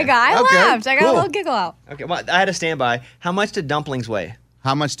 Yeah, Okay. I laughed. I got a little giggle out. Okay, well, I had a standby. How much did dumplings weigh?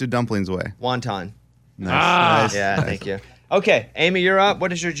 How much do dumplings weigh? Wonton. Nice. Yeah, thank you. Okay, Amy, you're up.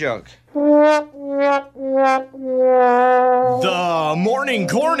 What is your joke? The morning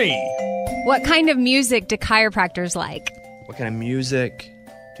corny. What kind of music do chiropractors like? What kind of music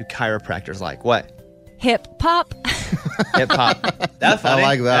do chiropractors like? What? Hip hop. Hip hop. That's funny. I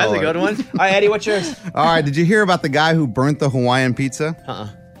like that That's one. a good one. All right, Eddie, what's yours? All right, did you hear about the guy who burnt the Hawaiian pizza? Uh-uh.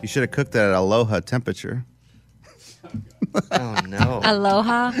 You should have cooked it at aloha temperature. Oh, no.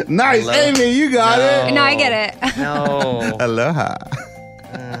 Aloha. Nice, Aloha. Amy, you got it. No, I get it. No. Aloha.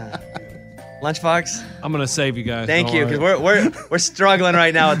 Lunchbox? I'm going to save you guys. Thank Don't you, worry. because we're struggling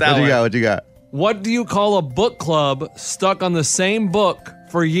right now with that one. What you got? What do you call a book club stuck on the same book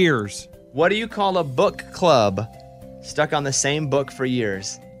for years? What do you call a book club stuck on the same book for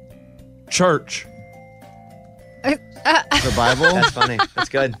years? Church. The Bible? That's funny. That's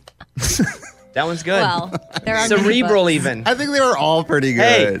good. That one's good. Well, there are many Cerebral books. even. I think they were all pretty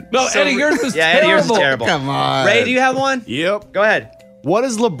Hey. good. No, Eddie, yours was Eddie, yours is terrible. terrible. Come on. Ray, do you have one? Yep. Go ahead. What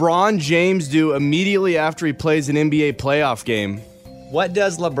does LeBron James do immediately after he plays an NBA playoff game? What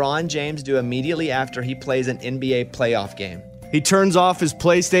does LeBron James do immediately after he plays an NBA playoff game? He turns off his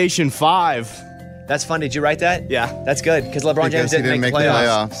PlayStation 5. That's fun. Did you write that? Yeah. That's good because LeBron James Because he didn't make the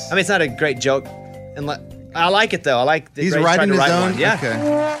playoffs. I mean, it's not a great joke. And I like it though. I like that He's Ray's writing trying to his write own? one. Yeah. Okay.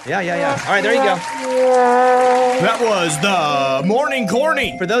 Yeah. All right, there you go. That was the morning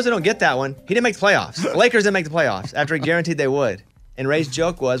corny. For those who don't get that one, he didn't make the playoffs. The Lakers didn't make the playoffs after he guaranteed they would. And Ray's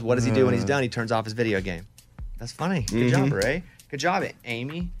joke was, what does he do when he's done? He turns off his video game. That's funny. Good job, Ray. Good job,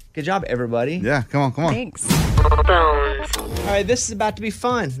 Amy. Good job, everybody. Yeah, come on. Thanks. All right, this is about to be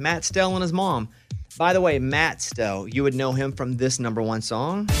fun. Matt Stell and his mom. By the way, Matt Stell, you would know him from this number one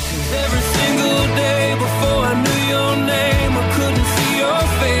song. Every single day before I knew your name, I couldn't see your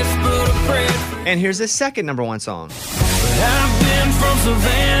face, but I prayed. And here's his second number one song. I've been from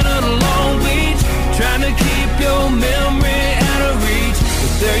Savannah to Long Beach, trying to keep your memory out of reach.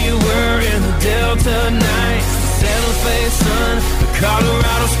 But there you were in the Delta nights, the Santa Fe sun, the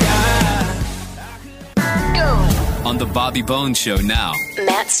Colorado sky. On the Bobby Bones Show now.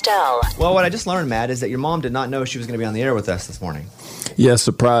 Matt Stell. Well, what I just learned, Matt, is that your mom did not know she was going to be on the air with us this morning. Yeah,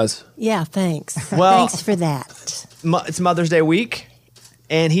 surprise. Yeah, thanks. Well, Thanks for that. It's Mother's Day week,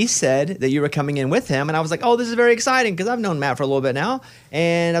 and he said that you were coming in with him, and I was like, oh, this is very exciting, because I've known Matt for a little bit now,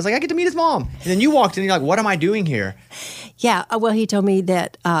 and I was like, I get to meet his mom. And then you walked in, and you're like, what am I doing here? Yeah, well, he told me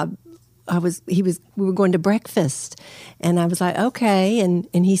that we were going to breakfast, and I was like, okay, and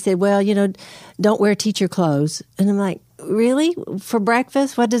he said, well, don't wear teacher clothes, and I'm like, really? For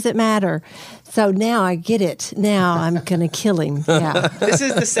breakfast? What does it matter? So now I get it. Now I'm gonna kill him. Yeah. This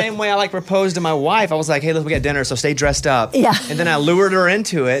is the same way I proposed to my wife. I was like, hey, let's get dinner, so stay dressed up. Yeah. And then I lured her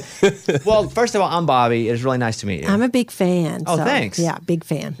into it. Well, first of all, I'm Bobby. It's really nice to meet you. I'm a big fan. Oh, so, thanks. Yeah, big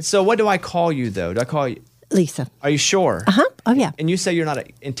fan. So what do I call you, though? Do I call you Lisa? Are you sure? Uh-huh. Oh, yeah. And you say you're not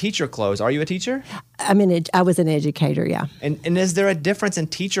in teacher clothes. Are you a teacher? I was an educator, yeah. And is there a difference in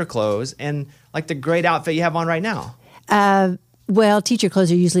teacher clothes and the great outfit you have on right now? Well, teacher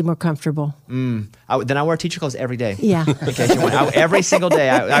clothes are usually more comfortable. Then I wear teacher clothes every day. Yeah. In case you want. Every single day.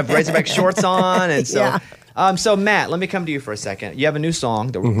 I have Razorback shorts on. And so, Yeah. So Matt, let me come to you for a second. You have a new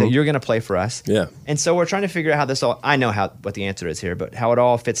song that you're going to play for us. Yeah. And so we're trying to figure out how this all, I know what the answer is here, but how it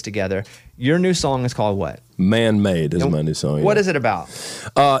all fits together. Your new song is called what? Man-Made is my new song. What is it about?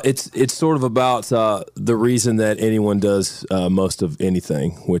 It's sort of about the reason that anyone does most of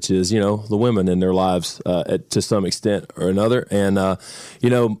anything, which is, the women in their lives to some extent or another. And,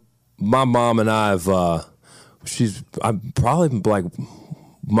 my mom and I I'm probably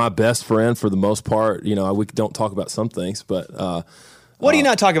my best friend for the most part. We don't talk about some things, but what do you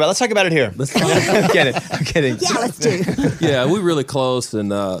not talk about? Let's talk about it here. I'm kidding. Yeah, let's do. Yeah, we're really close, and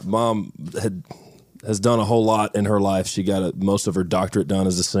Mom has done a whole lot in her life. She got most of her doctorate done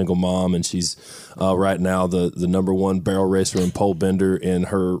as a single mom, and she's right now the number one barrel racer and pole bender in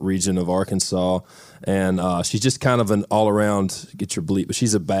her region of Arkansas. And she's just kind of an all-around, get your bleep, but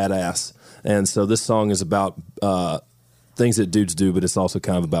she's a badass. And so this song is about things that dudes do, but it's also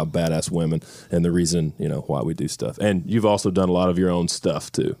kind of about badass women and the reason, why we do stuff. And you've also done a lot of your own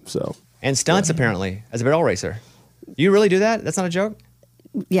stuff too. So and stunts apparently as a barrel racer. You really do that? That's not a joke?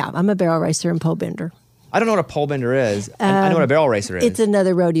 Yeah, I'm a barrel racer and pole bender. I don't know what a pole bender is. I know what a barrel racer is. It's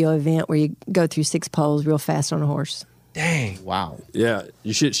another rodeo event where you go through 6 poles real fast on a horse. Dang! Wow. Yeah,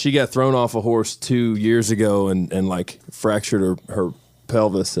 she got thrown off a horse 2 years ago and fractured her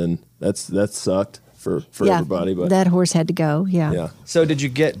pelvis, and that sucked for everybody. But that horse had to go. Yeah. So did you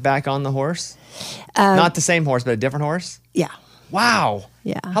get back on the horse? Not the same horse, but a different horse? Yeah. Wow.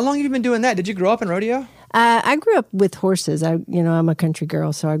 Yeah. How long have you been doing that? Did you grow up in rodeo? I grew up with horses. I'm a country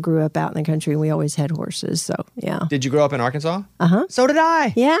girl, so I grew up out in the country, and we always had horses. So yeah. Did you grow up in Arkansas? Uh-huh. So did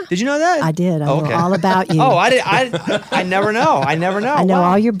I. Yeah. Did you know that? I did. I know all about you. Oh, I did. I never know. I never know. I know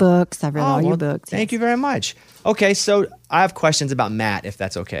Wow. all your books. I've read all your books. Thank you very much. Okay, so I have questions about Matt, if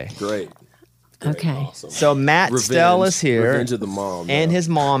that's okay. Great. Okay. Awesome. So Matt Stell is here. Revenge of the mom. And his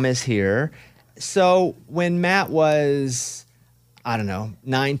mom is here. So when Matt was,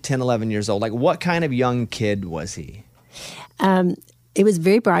 9, 10, 11 years old, what kind of young kid was he? It was a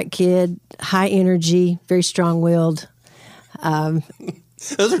very bright kid, high energy, very strong-willed.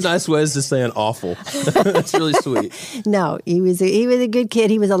 Those are nice ways to say an awful. That's really sweet. No, he was a good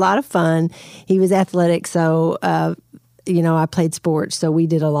kid. He was a lot of fun. He was athletic, so I played sports, so we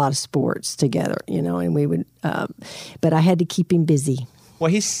did a lot of sports together. And we would, but I had to keep him busy. Well,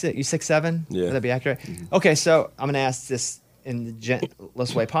 he's 6'7"? Yeah. Would that be accurate? Mm-hmm. Okay, so I'm going to ask this in the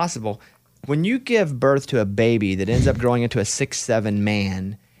gentlest way possible. When you give birth to a baby that ends up growing into a 6'7"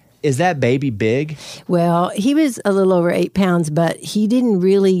 man, is that baby big? Well, he was a little over 8 pounds, but he didn't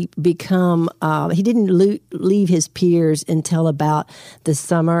really become, he didn't leave his peers until about the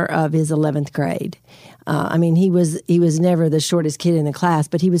summer of his 11th grade. He was never the shortest kid in the class,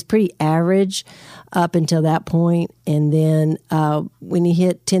 but he was pretty average up until that point. And then when he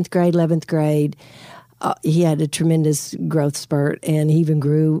hit 10th grade, 11th grade, he had a tremendous growth spurt, and he even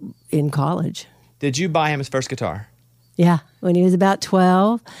grew in college. Did you buy him his first guitar? Yeah, when he was about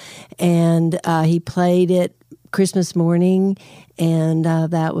 12, and he played it Christmas morning, and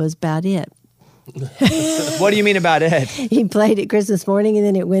that was about it. What do you mean about it? He played it Christmas morning, and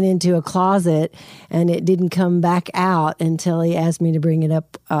then it went into a closet, and it didn't come back out until he asked me to bring it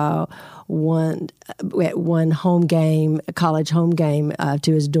up one home game, a college home game,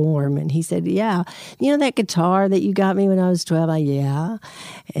 to his dorm. And he said, yeah, you know that guitar that you got me when I was 12? Yeah.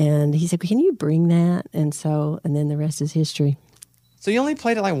 And he said, can you bring that? And then the rest is history. So you only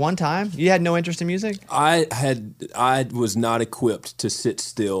played it like one time? You had no interest in music? I was not equipped to sit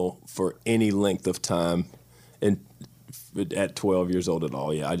still for any length of time, and at 12 years old at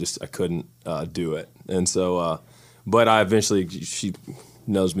all. Yeah, I couldn't do it. And so, but I eventually, she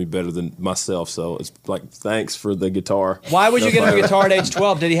knows me better than myself, so it's like, thanks for the guitar. Why would you get him a guitar at age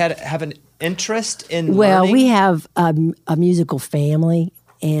 12? Did he have an interest in Well, learning? we have a musical family,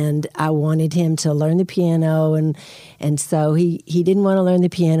 and I wanted him to learn the piano, and so he didn't want to learn the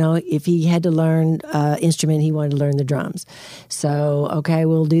piano. If he had to learn instrument, he wanted to learn the drums. So, okay,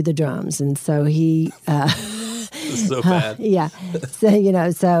 we'll do the drums. And so he... so bad. Yeah.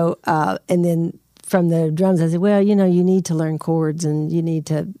 So, and then from the drums, I said, well, you need to learn chords, and you need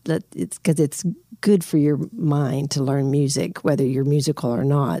to, it's because it's good for your mind to learn music, whether you're musical or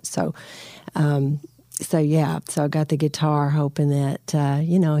not. So, so I got the guitar, hoping that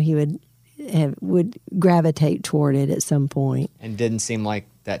he would gravitate toward it at some point. And didn't seem like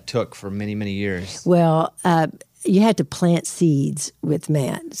that took for many, many years. Well, you had to plant seeds with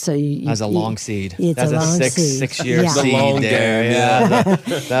Matt. So That's a long seed. It's That's a long seed. 6 year Yeah. seed long there. game,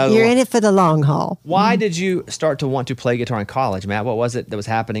 Yeah. You're in it for the long haul. Why did you start to want to play guitar in college, Matt? What was it that was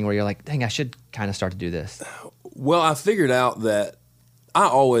happening where you're like, dang, I should kind of start to do this? Well, I figured out that I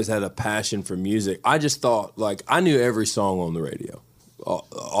always had a passion for music. I just thought, like, I knew every song on the radio.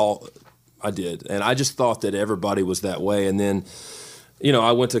 All I did. And I just thought that everybody was that way. And then,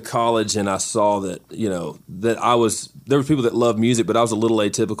 I went to college and I saw that, there were people that loved music, but I was a little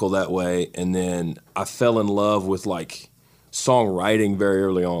atypical that way. And then I fell in love with, like, songwriting very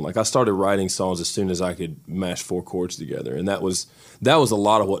early on. Like, I started writing songs as soon as I could mash 4 chords together. And that was a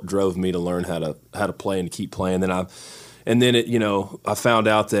lot of what drove me to learn how to play and to keep playing. And then I found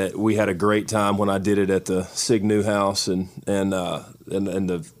out that we had a great time when I did it at the Sig Newhouse and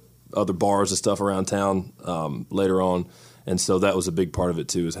the other bars and stuff around town later on. And so that was a big part of it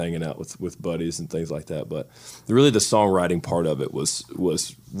too, is hanging out with buddies and things like that. But really the songwriting part of it was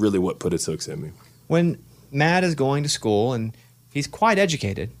really what put its hooks in me. When Matt is going to school and he's quite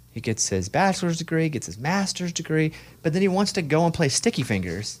educated, he gets his bachelor's degree, gets his master's degree, but then he wants to go and play sticky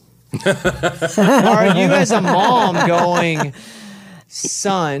fingers. Are you as a mom going,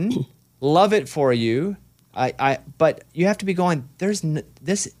 son, love it for you, but you have to be going, there's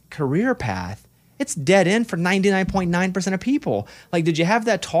this career path, it's dead end for 99.9% of people. Like, did you have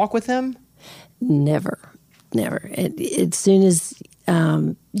that talk with him? Never. As soon as,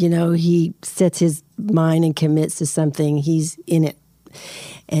 he sets his mind and commits to something, he's in it.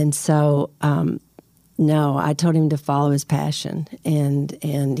 And so, no, I told him to follow his passion,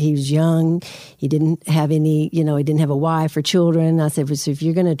 and he was young. He didn't have any, he didn't have a wife or children. I said, so if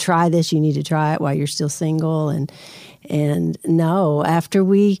you're going to try this, you need to try it while you're still single. And no, after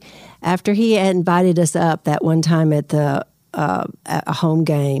he had invited us up that one time at the a home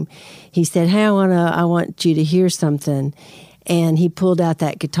game, he said, hey, I want you to hear something. And he pulled out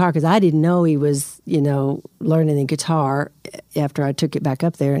that guitar, because I didn't know he was, learning the guitar after I took it back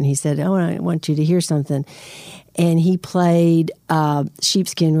up there. And he said, oh, I want you to hear something. And he played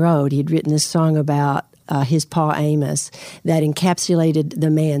Sheepskin Road. He'd written this song about his Pa Amos that encapsulated the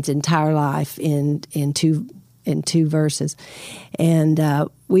man's entire life in two verses. And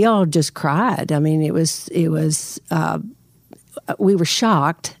we all just cried. I mean, it was we were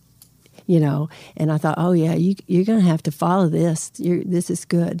shocked. And I thought, oh yeah, you're going to have to follow this. This is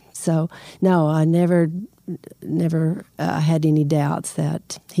good. So no, I never had any doubts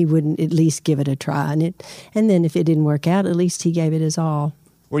that he wouldn't at least give it a try. And then if it didn't work out, at least he gave it his all.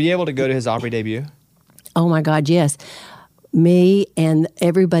 Were you able to go to his Opry debut? Oh my God, yes. Me and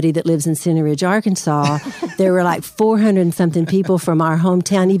everybody that lives in Center Ridge, Arkansas, there were like 400 and something people from our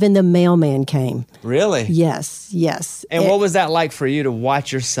hometown. Even the mailman came. Really? Yes. And what was that like for you to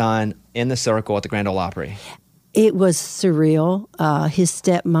watch your son in the circle at the Grand Ole Opry? It was surreal. His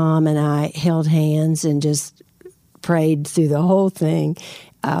stepmom and I held hands and just prayed through the whole thing.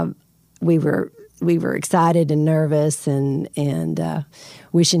 We were excited and nervous and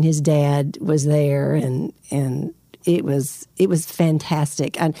wishing his dad was there and it was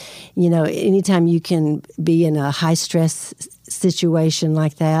fantastic. And anytime you can be in a high stress situation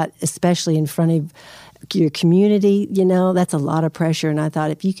like that, especially in front of your community, that's a lot of pressure. And I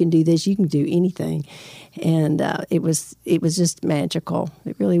thought, if you can do this, you can do anything. And it was just magical.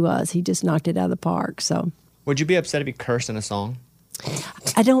 It really was. He just knocked it out of the park. So, would you be upset if he cursed in a song?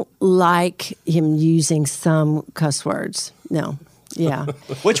 I don't like him using some cuss words. No. Yeah.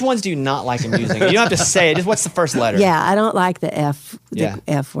 Which ones do you not like him using? You don't have to say it. Just what's the first letter? Yeah, I don't like the F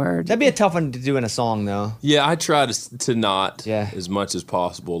word. That'd be a tough one to do in a song, though. Yeah, I try to not as much as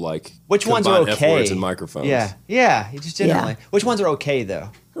possible. Like, which ones are okay? F words and microphones. Yeah. Just generally. Yeah. Which ones are okay though?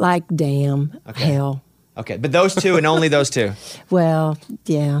 Like damn, hell. Okay, but those two and only those two. Well,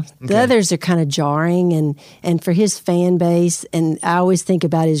 yeah. The others are kind of jarring, and for his fan base, and I always think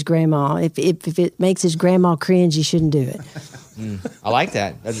about his grandma. If it makes his grandma cringe, you shouldn't do it. I like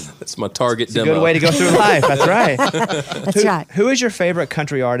that. That's my target it's demo. A good way to go through life. That's right. That's right. Who is your favorite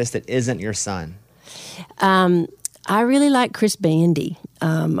country artist that isn't your son? I really like Chris Bandy.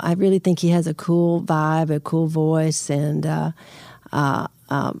 I really think he has a cool vibe, a cool voice, and I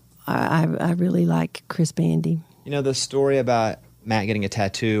really like Chris Bandy. You know the story about Matt getting a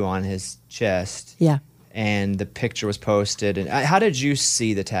tattoo on his chest? Yeah. And the picture was posted. And how did you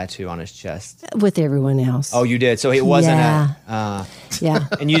see the tattoo on his chest? With everyone else. Oh, you did? So it wasn't yeah.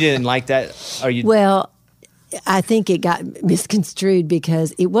 And you didn't like that? Well, I think it got misconstrued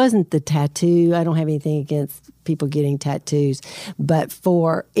because it wasn't the tattoo. I don't have anything against people getting tattoos, but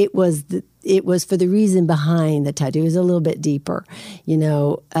it was for the reason behind the tattoo. It was a little bit deeper.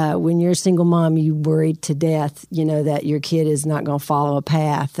 When you're a single mom, you worried to death, that your kid is not going to follow a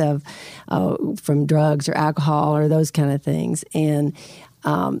path of from drugs or alcohol or those kind of things. And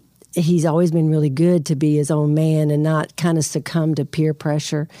he's always been really good to be his own man and not kind of succumb to peer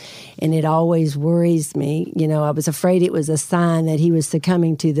pressure. And it always worries me. I was afraid it was a sign that he was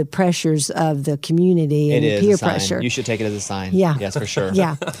succumbing to the pressures of the community and peer pressure. You should take it as a sign. Yeah. Yes, for sure.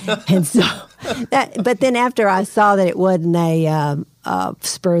 Yeah. And so but then after I saw that it wasn't a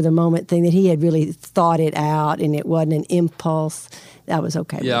spur of the moment thing, that he had really thought it out and it wasn't an impulse, that was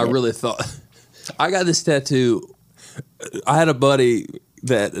okay. Yeah, I really thought. I got this tattoo. I had a buddy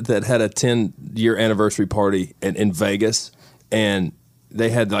that had a 10-year anniversary party in Vegas, and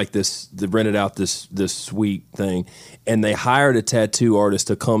they had like this. They rented out this suite thing, and they hired a tattoo artist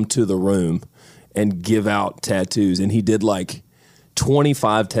to come to the room and give out tattoos, and he did like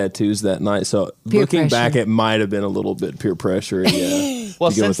 25 tattoos that night. So looking back, it might have been a little bit peer pressure. Yeah. Well,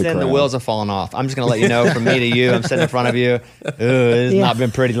 since then, the wheels have fallen off. I'm just going to let you know from me to you. I'm sitting in front of you. It's not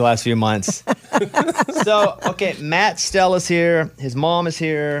been pretty the last few months. So, okay, Matt Stell is here. His mom is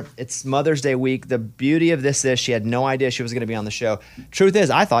here. It's Mother's Day week. The beauty of this is she had no idea she was going to be on the show. Truth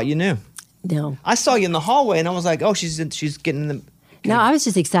is, I thought you knew. No. I saw you in the hallway, and I was like, oh, she's getting in the... No, I was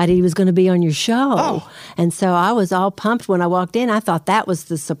just excited he was going to be on your show. Oh. And so I was all pumped when I walked in. I thought that was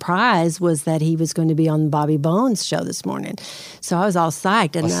the surprise, was that he was going to be on Bobby Bones' show this morning. So I was all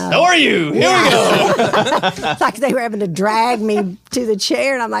psyched. And so are you. Here we go. It's like they were having to drag me to the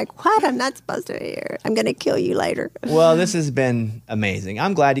chair. And I'm like, what? I'm not supposed to be here. I'm going to kill you later. Well, this has been amazing.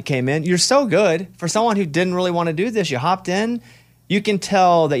 I'm glad you came in. You're so good. For someone who didn't really want to do this, you hopped in. You can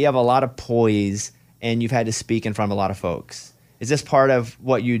tell that you have a lot of poise and you've had to speak in front of a lot of folks. Is this part of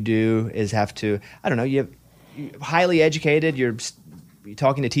what you do, is have to, I don't know, you're highly educated, you're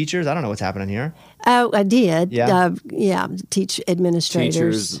talking to teachers? I don't know what's happening here. Oh, I did. Yeah. Teach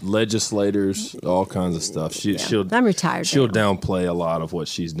administrators. Teachers, legislators, all kinds of stuff. I'm retired. She'll downplay a lot of what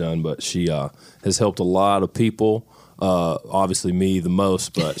she's done, but she has helped a lot of people, obviously me the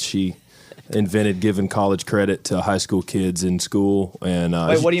most, but she invented giving college credit to high school kids in school. And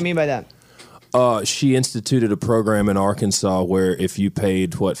Wait, what do you mean by that? She instituted a program in Arkansas where if you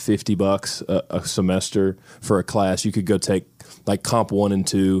paid, $50 a semester for a class, you could go take like Comp 1 and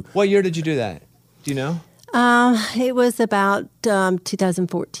 2. What year did you do that? Do you know? It was about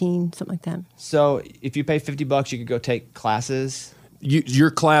 2014, something like that. So if you pay $50, you could go take classes? Your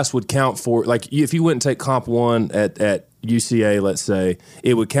class would count for, like, if you went and take Comp 1 at UCA, let's say,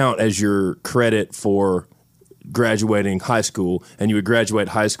 it would count as your credit for graduating high school, and you would graduate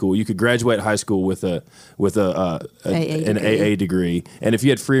high school. You could graduate high school with an AA degree, and if you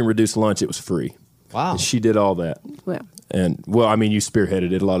had free and reduced lunch, it was free. Wow! And she did all that. Well, you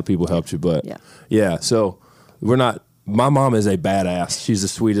spearheaded it. A lot of people helped you, but yeah. So we're not. My mom is a badass. She's the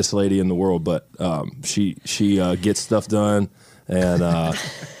sweetest lady in the world, but she gets stuff done, and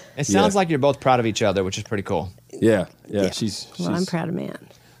it sounds like you're both proud of each other, which is pretty cool. Yeah. I'm proud of Matt.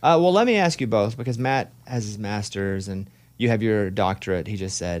 Well, let me ask you both, because Matt has his master's and you have your doctorate, he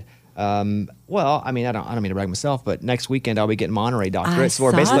just said. Well, I mean, I don't mean to brag myself, but next weekend I'll be getting my honorary doctorate. I So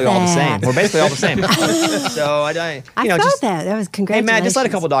we're saw basically all the that. same. We're basically all the same. So I saw that. That was Hey, congratulations. Matt, just let a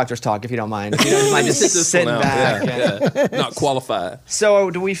couple doctors talk if you don't mind. If you don't mind, just Sit this sitting one out. back. Yeah. Not qualified.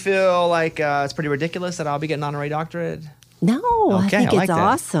 So do we feel like it's pretty ridiculous that I'll be getting an honorary doctorate? No, I Okay, think like it's that.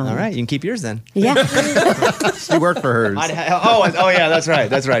 awesome. All right, you can keep yours then. Yeah. She worked for hers. Oh yeah, that's right.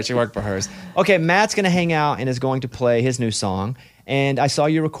 That's right. She worked for hers. Okay, Matt's going to hang out and is going to play his new song. And I saw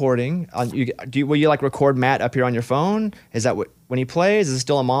you recording. Will you like record Matt up here on your phone? Is that what when he plays? Is it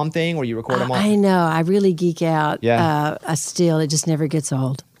still a mom thing where you record him on? I know. I really geek out. Yeah. Still, it just never gets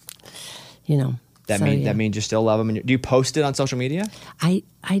old. You know. That So, means yeah. that means you still love him. And do you post it on social media? I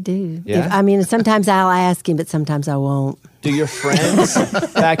do. Yeah? Sometimes I'll ask him, but sometimes I won't. Do your friends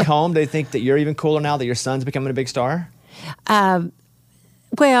back home? They think that you're even cooler now that your son's becoming a big star?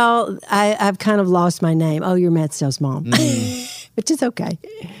 Well, I've kind of lost my name. Oh, you're Matt Stell's mom, which is okay.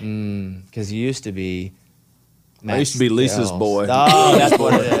 Because you used to be. I used to be Lisa's Stell's. boy. Oh, that's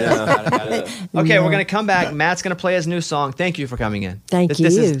what it is. Yeah. Got it. Okay, we're going to come back. Matt's going to play his new song. Thank you for coming in. Thank This you.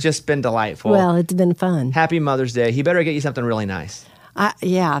 has just been delightful. Well, it's been fun. Happy Mother's Day. He better get you something really nice.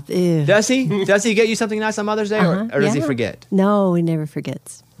 Yeah. Ew. Does he? Does he get you something nice on Mother's Day, or does he Yeah. forget? No, he never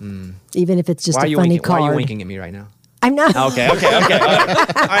forgets. Even if it's just Why are a you funny winking? card. Why are you winking at me right now? I'm not. Okay. All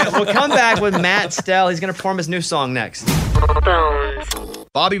right, we'll come back with Matt Stell. He's going to perform his new song next.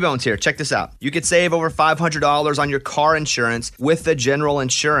 Bobby Bones here. Check this out. You could save over $500 on your car insurance with the General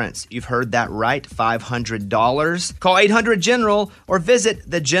Insurance. You've heard that right, $500. Call 800-GENERAL or visit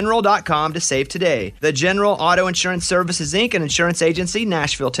thegeneral.com to save today. The General Auto Insurance Services, Inc., an insurance agency,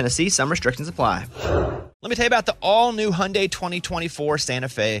 Nashville, Tennessee. Some restrictions apply. Let me tell you about the all-new Hyundai 2024 Santa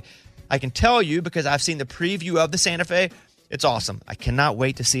Fe. I can tell you because I've seen the preview of the Santa Fe. It's awesome. I cannot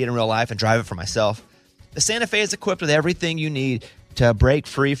wait to see it in real life and drive it for myself. The Santa Fe is equipped with everything you need to break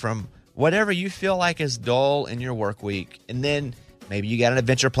free from whatever you feel like is dull in your work week. And then maybe you got an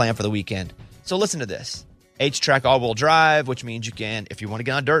adventure plan for the weekend. So listen to this. H-Track all-wheel drive, which means you can, if you want to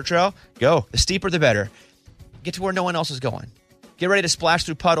get on a dirt trail, go. The steeper, the better. Get to where no one else is going. Get ready to splash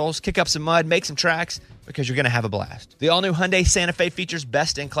through puddles, kick up some mud, make some tracks, because you're going to have a blast. The all-new Hyundai Santa Fe features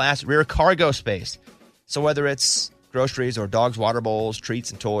best-in-class rear cargo space. So whether it's groceries or dogs' water bowls,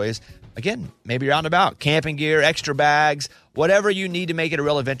 treats, and toys, again, maybe you're out and about, camping gear, extra bags, whatever you need to make it a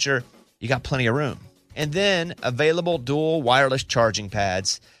real adventure, you got plenty of room. And then available dual wireless charging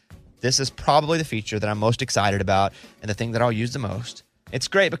pads. This is probably the feature that I'm most excited about and the thing that I'll use the most. It's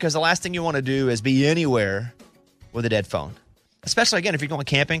great because the last thing you want to do is be anywhere with a dead phone, especially, again, if you're going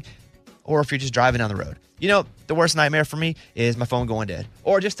camping or if you're just driving down the road. You know, the worst nightmare for me is my phone going dead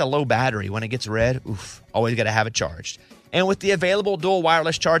or just a low battery. When it gets red, always got to have it charged. And with the available dual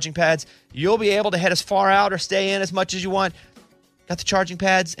wireless charging pads, you'll be able to head as far out or stay in as much as you want. Got the charging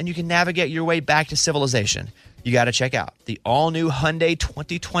pads, and you can navigate your way back to civilization. You got to check out the all-new Hyundai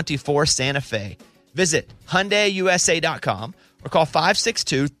 2024 Santa Fe. Visit HyundaiUSA.com or call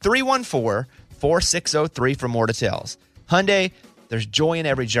 562-314-4603 for more details. Hyundai, there's joy in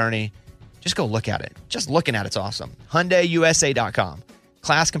every journey. Just go look at it. Just looking at it's awesome. HyundaiUSA.com.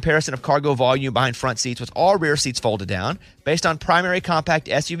 Class comparison of cargo volume behind front seats with all rear seats folded down based on primary compact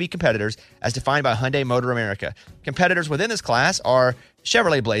SUV competitors as defined by Hyundai Motor America. Competitors within this class are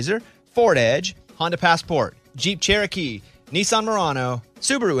Chevrolet Blazer, Ford Edge, Honda Passport, Jeep Cherokee, Nissan Murano,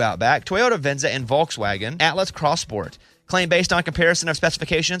 Subaru Outback, Toyota Venza, and Volkswagen Atlas Cross Sport. Claim based on comparison of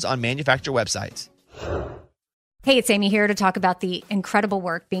specifications on manufacturer websites. Hey, it's Amy here to talk about the incredible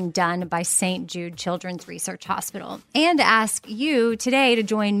work being done by St. Jude Children's Research Hospital and to ask you today to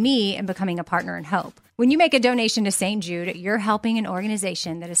join me in becoming a partner in hope. When you make a donation to St. Jude, you're helping an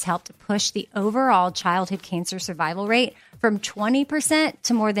organization that has helped push the overall childhood cancer survival rate from 20%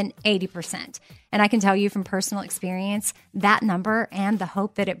 to more than 80%. And I can tell you from personal experience, that number and the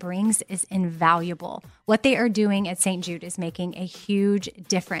hope that it brings is invaluable. What they are doing at St. Jude is making a huge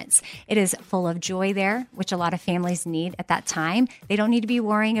difference. It is full of joy there, which a lot of families need at that time. They don't need to be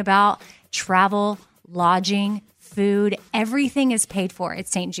worrying about travel, lodging, food. Everything is paid for at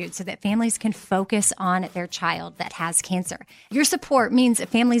St. Jude so that families can focus on their child that has cancer. Your support means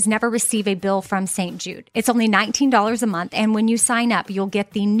families never receive a bill from St. Jude. It's only $19 a month, and when you sign up, you'll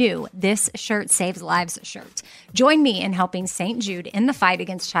get the new This Shirt Saves Lives shirt. Join me in helping St. Jude in the fight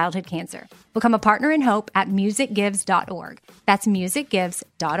against childhood cancer. Become a partner in hope at musicgives.org. That's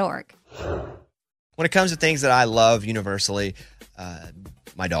musicgives.org. When it comes to things that I love universally,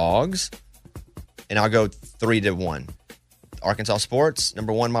 my dogs, and I'll go 3-1. Arkansas sports,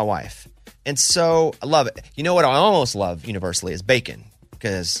 number 1, my wife. And so I love it. You know what I almost love universally is bacon.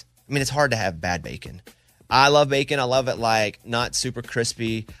 Because, I mean, it's hard to have bad bacon. I love bacon. I love it like not super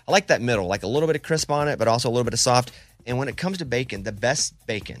crispy. I like that middle, like a little bit of crisp on it, but also a little bit of soft. And when it comes to bacon, the best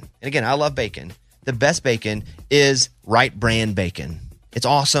bacon, and again, I love bacon. The best bacon is Right Brand bacon. It's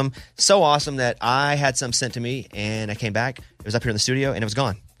awesome. So awesome that I had some sent to me and I came back. It was up here in the studio and it was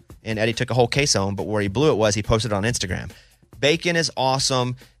gone. And Eddie took a whole case home, but where he blew it was he posted it on Instagram. Bacon is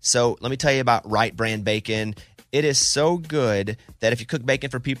awesome. So let me tell you about Right Brand bacon. It is so good that if you cook bacon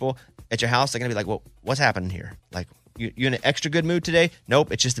for people at your house, they're going to be like, well, what's happening here? Like, you in an extra good mood today?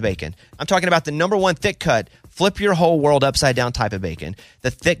 Nope, it's just the bacon. I'm talking about the number one thick cut, flip your whole world upside down type of bacon.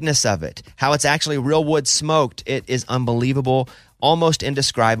 The thickness of it, how it's actually real wood smoked. It is unbelievable, almost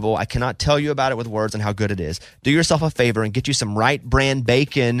indescribable. I cannot tell you about it with words and how good it is. Do yourself a favor and get you some Right Brand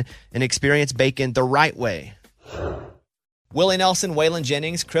bacon and experience bacon the right way. Willie Nelson, Waylon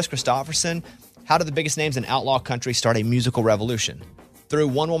Jennings, Chris Christopherson. How did the biggest names in outlaw country start a musical revolution? Through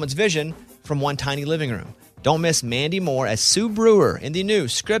one woman's vision from one tiny living room. Don't miss Mandy Moore as Sue Brewer in the new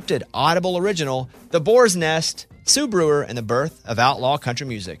scripted Audible original, The Boar's Nest, Sue Brewer and the Birth of Outlaw Country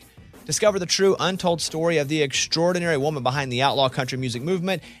Music. Discover the true untold story of the extraordinary woman behind the outlaw country music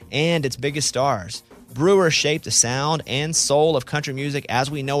movement and its biggest stars. Brewer shaped the sound and soul of country music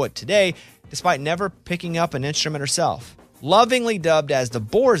as we know it today, despite never picking up an instrument herself. Lovingly dubbed as The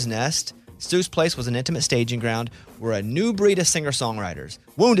Boar's Nest, Sue's place was an intimate staging ground where a new breed of singer-songwriters,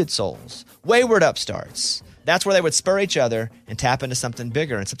 wounded souls, wayward upstarts, that's where they would spur each other and tap into something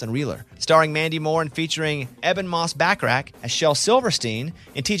bigger and something realer. Starring Mandy Moore and featuring Eben Moss Backrack as Shel Silverstein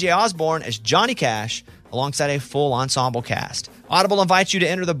and TJ Osborne as Johnny Cash, alongside a full ensemble cast. Audible invites you to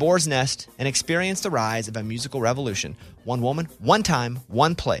enter the Boar's Nest and experience the rise of a musical revolution. One woman, one time,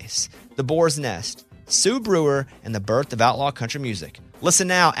 one place. The Boar's Nest, Sue Brewer, and the birth of outlaw country music. Listen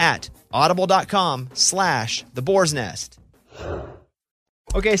now at audible.com/The Boar's Nest.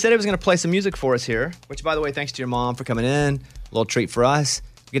 Okay, I said I was going to play some music for us here, which, by the way, thanks to your mom for coming in. A little treat for us.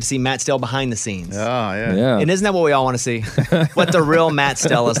 We get to see Matt Stell behind the scenes. Oh, yeah. And isn't that what we all want to see? What the real Matt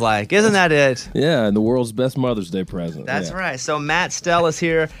Stell is like. Isn't that it? Yeah, and the world's best Mother's Day present. That's right. So Matt Stell is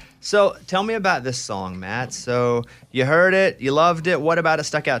here. So tell me about this song, Matt. So you heard it. You loved it. What about it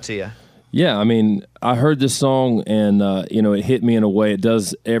stuck out to you? Yeah, I mean, I heard this song and, it hit me in a way. It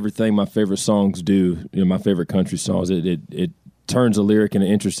does everything my favorite songs do, my favorite country songs. It turns a lyric in an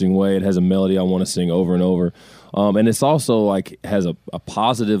interesting way. It has a melody I want to sing over and over. And it's also like has a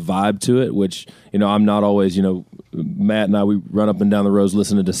positive vibe to it, which, I'm not always, Matt and I, we run up and down the roads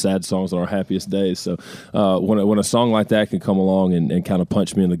listening to sad songs on our happiest days. So when a song like that can come along and kind of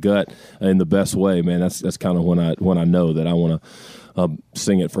punch me in the gut in the best way, man, that's kind of when I know that I want to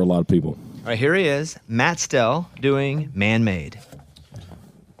sing it for a lot of people. All right, here he is, Matt Stell doing Man Made.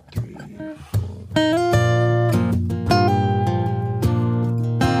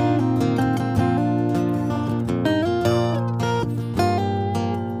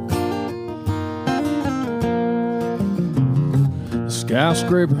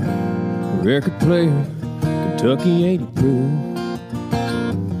 Skyscraper, record player, Kentucky ain't approved.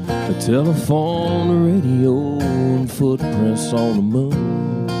 A telephone, a radio, and footprints on the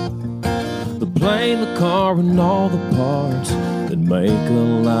moon. The plane, the car, and all the parts that make a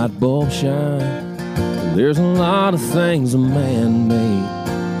light bulb shine. There's a lot of things a man made,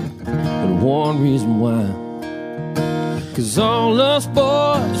 but one reason why. 'Cause all us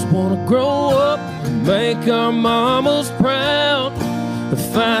boys wanna grow up and make our mamas proud. To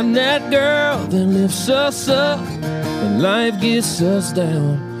find that girl that lifts us up and life gets us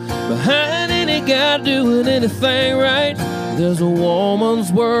down. Behind any guy doing anything right, there's a woman's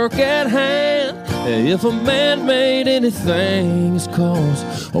work at hand. If a man made anything, it's 'cause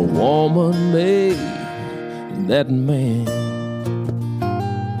a woman made that man.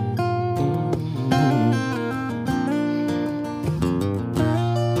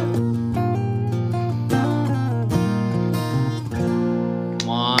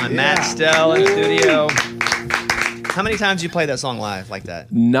 Matt Stell in studio. How many times do you play that song live like that?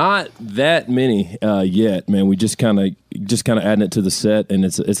 Not that many yet, man. We just kind of adding it to the set, and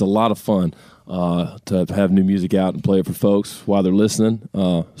it's a lot of fun to have new music out and play it for folks while they're listening.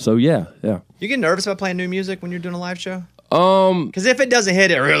 So yeah. You get nervous about playing new music when you're doing a live show? Because if it doesn't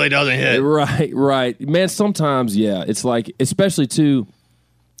hit, it really doesn't hit. Right, man. Sometimes, yeah. It's like, especially too,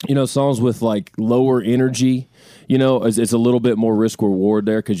 songs with like lower energy. It's a little bit more risk reward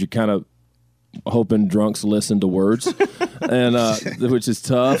there because you're kind of hoping drunks listen to words, and which is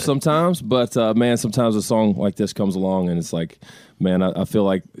tough sometimes. But man, sometimes a song like this comes along and it's like, man, I feel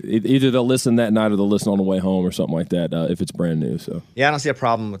like either they'll listen that night or they'll listen on the way home or something like that if it's brand new. So yeah, I don't see a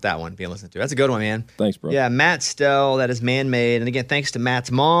problem with that one being listened to. That's a good one, man. Thanks, bro. Yeah, Matt Stell, that is Man Made, and again, thanks to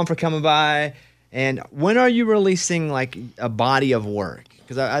Matt's mom for coming by. And when are you releasing like a body of work?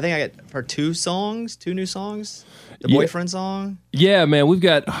 Because I think I got two new songs. The boyfriend song. Yeah, man, we've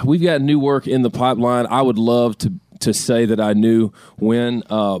got new work in the pipeline. I would love to say that I knew when,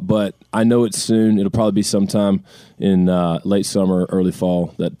 but I know it's soon. It'll probably be sometime in late summer, early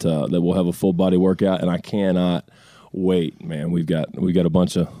fall that we'll have a full body workout, and I cannot wait, man. We've got a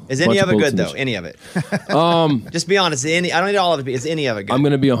bunch of. Is any of it good though? Any of it? Just be honest. I don't need all of it. Is any of it good? I'm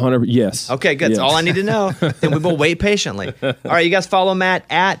going to be 100. Yes. Okay, good. Yes. That's all I need to know. Then we will wait patiently. All right, you guys follow Matt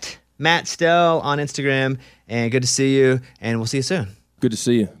at Matt Stell on Instagram, and good to see you. And we'll see you soon. Good to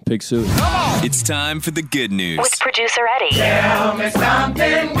see you, Pig Suey. It's time for the good news. With producer Eddie. Tell me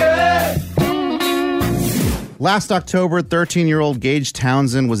something good. Last October, 13-year-old Gage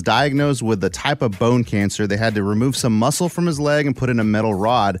Townsend was diagnosed with a type of bone cancer. They had to remove some muscle from his leg and put in a metal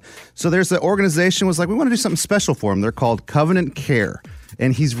rod. So there's an organization was like, we want to do something special for him. They're called Covenant Care.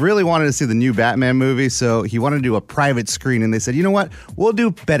 And he's really wanted to see the new Batman movie, so he wanted to do a private screen. And they said, you know what? We'll do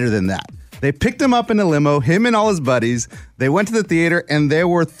better than that. They picked him up in a limo, him and all his buddies. They went to the theater, and there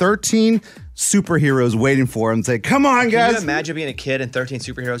were 13 superheroes waiting for him. Say, come on, guys. Can you imagine being a kid and 13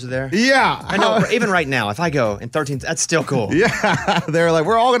 superheroes are there? Yeah. I know. Even right now, if I go and 13, that's still cool. Yeah. They were like,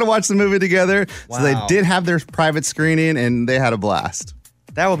 we're all going to watch the movie together. Wow. So they did have their private screening, and they had a blast.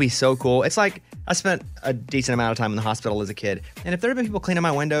 That would be so cool. It's like I spent a decent amount of time in the hospital as a kid. And if there had been people cleaning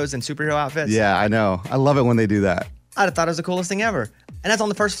my windows in superhero outfits. Yeah, I know. I love it when they do that. I'd have thought it was the coolest thing ever. And that's on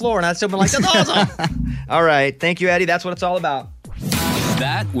the first floor, and I'd still been like, that's awesome. All right. Thank you, Eddie. That's what it's all about.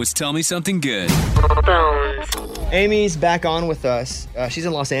 That was Tell Me Something Good. Amy's back on with us. She's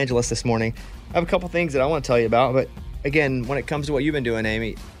in Los Angeles this morning. I have a couple things that I want to tell you about. But again, when it comes to what you've been doing,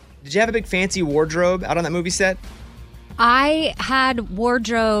 Amy, did you have a big fancy wardrobe out on that movie set? I had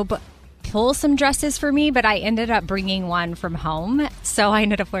wardrobe pull some dresses for me, but I ended up bringing one from home. So I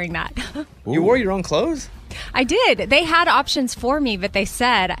ended up wearing that. You wore your own clothes? I did. They had options for me, but they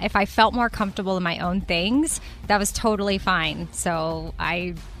said if I felt more comfortable in my own things, that was totally fine. So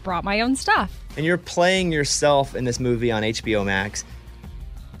I brought my own stuff. And you're playing yourself in this movie on HBO Max.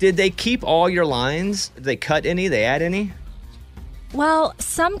 Did they keep all your lines? Did they cut any? They add any? Well,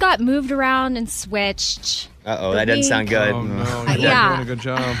 some got moved around and switched. Uh-oh, that doesn't sound good. Oh, no. You're Yeah. doing a good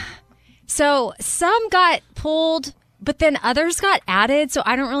job. So some got pulled, but then others got added. So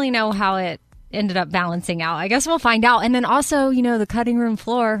I don't really know how it ended up balancing out. I guess we'll find out. And then also, the cutting room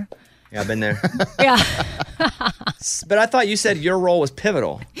floor. Yeah, I've been there. Yeah. But I thought you said your role was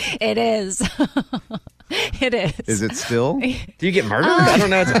pivotal. It is. It is. Is it still? Do you get murdered? I don't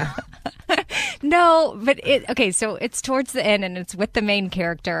know. No, but so it's towards the end and it's with the main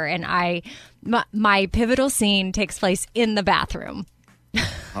character. And my pivotal scene takes place in the bathroom.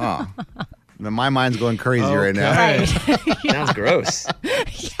 Oh. My mind's going crazy right now. Right. Sounds gross.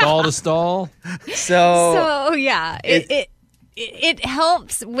 Stall to stall. So yeah, it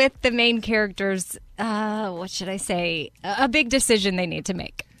helps with the main characters. What should I say? A big decision they need to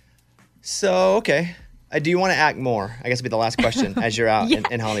make. So, okay. Do you want to act more? I guess would be the last question as you're out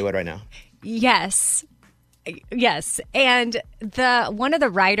in Hollywood right now. Yes. And one of the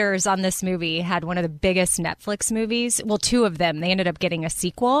writers on this movie had one of the biggest Netflix movies. Well, two of them. They ended up getting a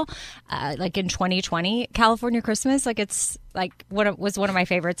sequel, like in 2020, California Christmas. Like it's like was one of my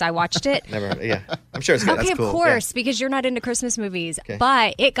favorites. I watched it. Never. Yeah, I'm sure it's good. Okay, That's cool. of course, because you're not into Christmas movies. Okay.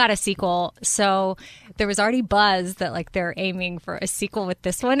 But it got a sequel, so there was already buzz that like they're aiming for a sequel with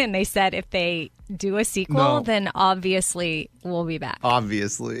this one, and they said if they do a sequel, then obviously we'll be back.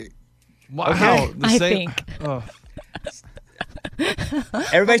 Obviously. Wow. I think. Oh.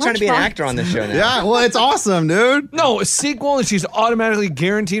 Everybody's trying to be an actor on this show now. Yeah, well, it's awesome, dude. No, a sequel and she's automatically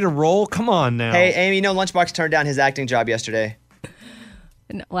guaranteed a role? Come on now. Hey, Amy, Lunchbox turned down his acting job yesterday.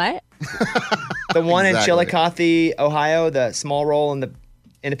 What? The one in Exactly. Chillicothe, Ohio, the small role in the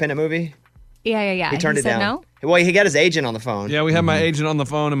independent movie. Yeah. He turned it said down. No? Well, he got his agent on the phone. Yeah, we had my agent on the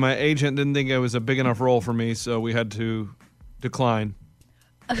phone, and my agent didn't think it was a big enough role for me, so we had to decline.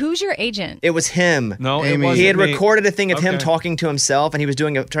 Who's your agent? It was him. No, Amy. it wasn't He had me. recorded a thing of him Okay. talking to himself, and he was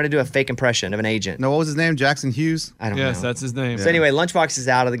trying to do a fake impression of an agent. No, what was his name? Jackson Hughes? I don't know. Yes, that's his name. So anyway, Lunchbox is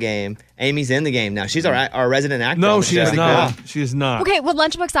out of the game. Amy's in the game now. She's our resident actor. on No, the she show. is not. She is not. Okay, well,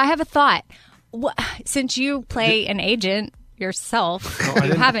 Lunchbox, I have a thought. Since you play an agent yourself,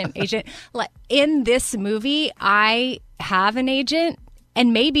 you have an agent. In this movie, I have an agent,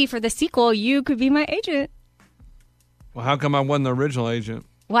 and maybe for the sequel, you could be my agent. Well, how come I wasn't the original agent?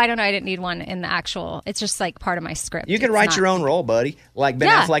 Well, I don't know. I didn't need one in the actual. It's just like part of my script. You can It's write not- your own role, buddy. Like Ben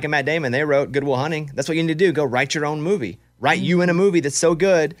Yeah. Affleck and Matt Damon, they wrote Good Will Hunting. That's what you need to do. Go write your own movie. Write you in a movie that's so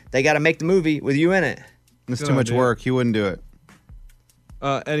good, they got to make the movie with you in it. It's Good too much idea. work. He wouldn't do it.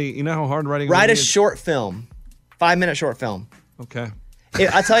 Eddie, you know how hard writing Write a is? short film, 5-minute short film. Okay.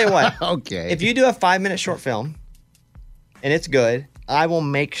 I tell you what. Okay. If you do a 5-minute short film and it's good, I will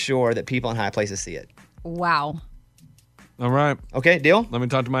make sure that people in high places see it. Wow. All right. Okay, deal? Let me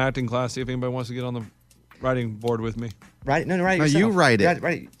talk to my acting class, see if anybody wants to get on the writing board with me. Write it. No, write it No, yourself. you write it.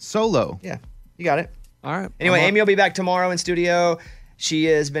 Write it. Solo. Yeah, you got it. All right. Anyway, Amy will be back tomorrow in studio. She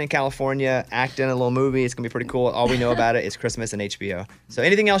has been in California acting a little movie. It's going to be pretty cool. All we know about it is Christmas and HBO. So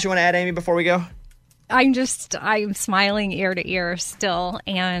anything else you want to add, Amy, before we go? I'm smiling ear to ear still,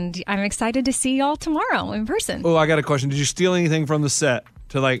 and I'm excited to see y'all tomorrow in person. Oh, I got a question. Did you steal anything from the set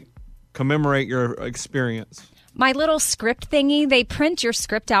to commemorate your experience? My little script thingy, they print your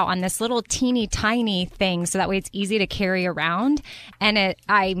script out on this little teeny tiny thing so that way it's easy to carry around. And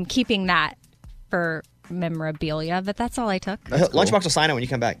I'm keeping that for memorabilia, but that's all I took. Lunchbox will sign it when you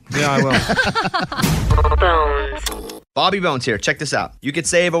come back. Yeah, I will. Bobby Bones here. Check this out. You could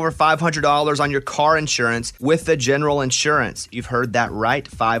save over $500 on your car insurance with the General Insurance. You've heard that right,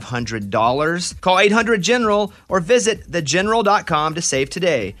 $500. Call 800-GENERAL or visit thegeneral.com to save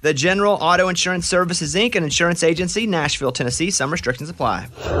today. The General Auto Insurance Services, Inc., an insurance agency, Nashville, Tennessee. Some restrictions apply.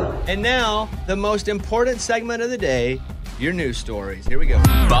 And now, the most important segment of the day, your news stories. Here we go.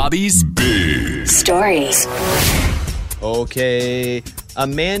 Bobby's Big Stories. Okay.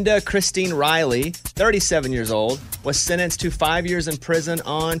 Amanda Christine Riley, 37 years old, was sentenced to 5 years in prison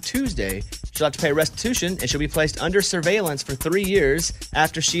on Tuesday. She'll have to pay restitution, and she'll be placed under surveillance for 3 years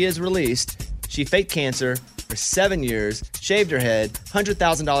after she is released. She faked cancer for 7 years, shaved her head,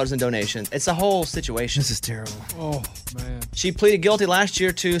 $100,000 in donations. It's a whole situation. This is terrible. Oh, man. She pleaded guilty last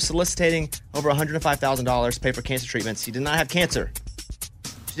year to soliciting over $105,000 to pay for cancer treatments. She did not have cancer.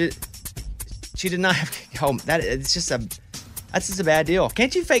 She did not have. Oh, that's just a bad deal.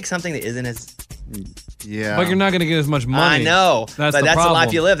 Can't you fake something that isn't as? Yeah. But you're not going to get as much money. I know, That's but the that's problem. the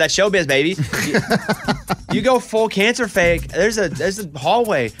life you live. That's showbiz, baby. You go full cancer fake. There's a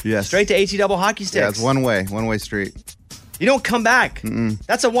hallway. Yes. Straight to HE double hockey sticks. Yeah, it's one way street. You don't come back. Mm-mm.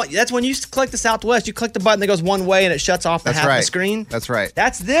 That's when you click the Southwest. You click the button that goes one way and it shuts off That's half right. the screen. That's right.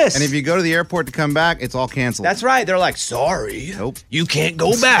 That's this. And if you go to the airport to come back, it's all canceled. That's right. They're like, sorry. Nope. You can't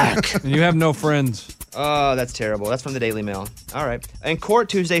go back. And you have no friends. Oh, that's terrible. That's from the Daily Mail. All right. In court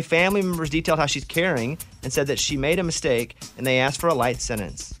Tuesday, family members detailed how she's caring and said that she made a mistake and they asked for a light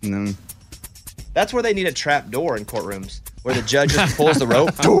sentence. Mm. That's where they need a trap door in courtrooms, where the judge just pulls the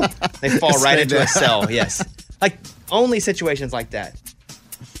rope. They fall right into a cell. Yes. Like, only situations like that.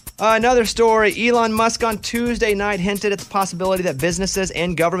 Another story. Elon Musk on Tuesday night hinted at the possibility that businesses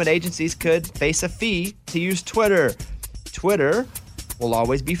and government agencies could face a fee to use Twitter. Twitter will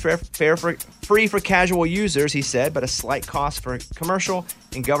always be free for casual users, he said, but a slight cost for commercial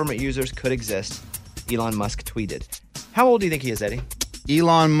and government users could exist, Elon Musk tweeted. How old do you think he is, Eddie?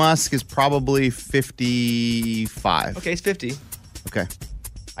 Elon Musk is probably 55. Okay, he's 50. Okay.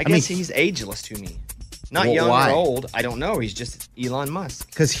 I guess he's ageless to me. Not Well, young why? or old. I don't know. He's just Elon Musk.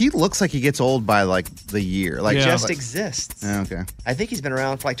 Because he looks like he gets old by the year. Just exists. Yeah, okay. I think he's been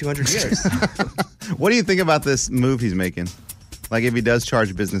around for 200 years. What do you think about this move he's making? Like if he does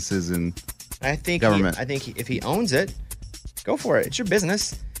charge businesses and government. If he owns it, go for it. It's your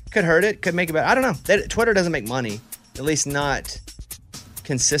business. Could hurt it. Could make it better. I don't know. Twitter doesn't make money, at least not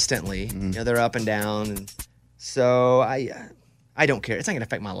consistently. Mm-hmm. They're up and down, and so I don't care. It's not going to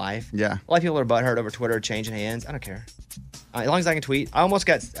affect my life. Yeah. A lot of people are butthurt over Twitter changing hands. I don't care. As long as I can tweet. I almost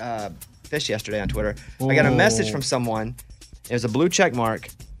got fished yesterday on Twitter. I got a message from someone. It was a blue check mark,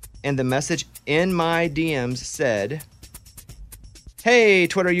 and the message in my DMs said, "Hey,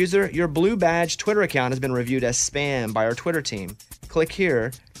 Twitter user, your blue badge Twitter account has been reviewed as spam by our Twitter team. Click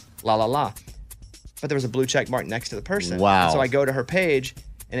here, la la la." But there was a blue check mark next to the person. Wow. And so I go to her page,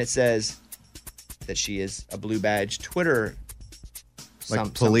 and it says that she is a blue badge Twitter.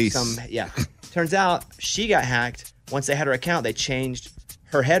 Police. Yeah. Turns out she got hacked. Once they had her account, they changed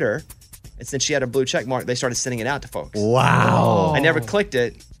her header. And since she had a blue check mark, they started sending it out to folks. Wow. I never clicked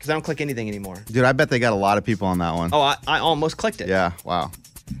it because I don't click anything anymore. Dude, I bet they got a lot of people on that one. Oh, I almost clicked it. Yeah, wow.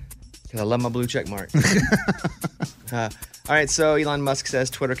 Because I love my blue check mark. All right, so Elon Musk says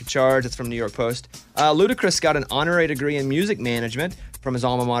Twitter could charge. It's from New York Post. Ludacris got an honorary degree in music management from his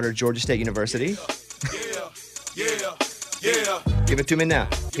alma mater, Georgia State University. Give it to me now.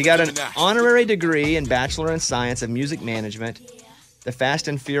 He got an honorary degree in Bachelor in Science of Music Management. The Fast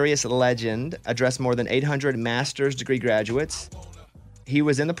and Furious legend addressed more than 800 master's degree graduates. He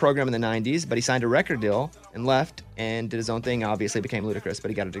was in the program in the 90s, but he signed a record deal and left and did his own thing. Obviously became Ludacris,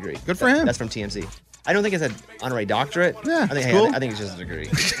 but he got a degree. Good for him. That's from TMZ. I don't think it's an honorary doctorate. Yeah, I think, it's cool. I think it's just a degree.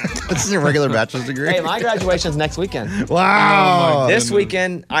 This is a regular bachelor's degree. Hey, my graduation's next weekend. Wow. This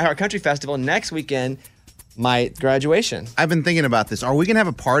weekend, iHeart Country Festival. Next weekend, my graduation. I've been thinking about this. Are we going to have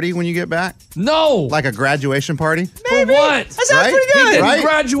a party when you get back? No. Like a graduation party? For what? That sounds pretty good. He didn't Right?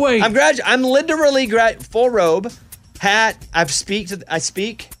 graduate. I'm literally full robe, hat. I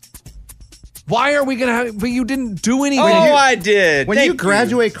speak. Why are we going to have... But you didn't do anything. Oh, I did. When you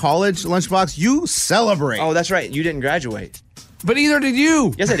graduate college, Lunchbox, you celebrate. Oh, that's right. You didn't graduate. But either did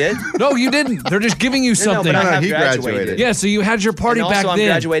you. Yes, I did. No, you didn't. They're just giving you something. No, but I have he graduated. graduated. Yeah, so you had your party And back also, then.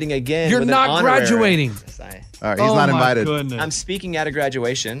 I'm graduating again. You're with an not honorary. graduating. Yes, All right, he's not invited. Goodness. I'm speaking at a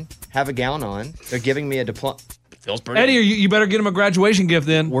graduation. Have a gown on. They're giving me a diploma. Feels pretty. Eddie, you better get him a graduation gift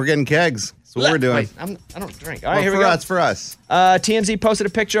then. We're getting kegs. That's what we're doing. Wait, I don't drink. All right, here for we go. us, for us. TMZ posted a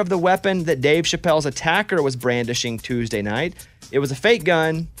picture of the weapon that Dave Chappelle's attacker was brandishing Tuesday night. It was a fake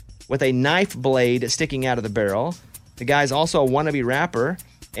gun with a knife blade sticking out of the barrel. The guy's also a wannabe rapper,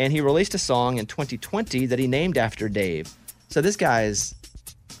 and he released a song in 2020 that he named after Dave. So this guy's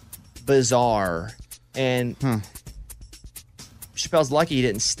bizarre, and Chappelle's lucky he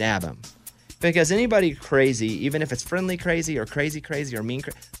didn't stab him. Because anybody crazy, even if it's friendly crazy or crazy or mean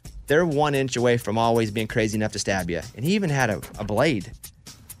crazy, they're 1 inch away from always being crazy enough to stab you. And he even had a blade.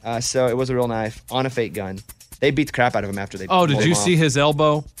 So it was a real knife on a fake gun. They beat the crap out of him after they Oh, did pulled you him see off. his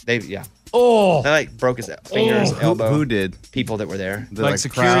elbow? Yeah. Oh. They like broke his fingers, elbow. Who did? People that were there. Like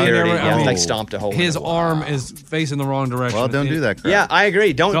security and everything? Yeah, I mean, like stomped a hole. His in it. arm is facing the wrong direction. Well, don't do that crap. Yeah, I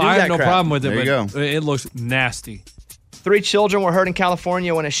agree. Don't No, do I that have no crap. problem with it, There you but it looks nasty. 3 children were hurt in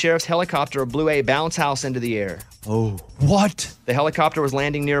California when a sheriff's helicopter blew a bounce house into the air. Oh. What? The helicopter was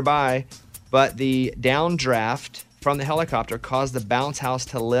landing nearby, but the downdraft from the helicopter caused the bounce house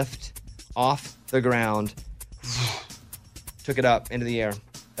to lift off the ground. Took it up into the air.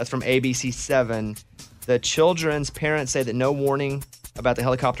 That's from ABC 7. The children's parents say that no warning about the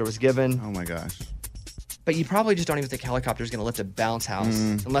helicopter was given. Oh my gosh. But you probably just don't even think a helicopter is going to lift a bounce house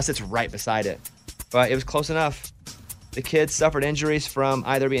unless it's right beside it. But it was close enough. The kids suffered injuries from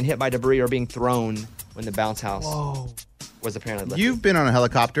either being hit by debris or being thrown when the bounce house was apparently lifted. You've been on a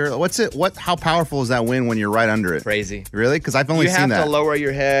helicopter. How powerful is that wind when you're right under it? Crazy. Really? Because I've only you seen that. have to lower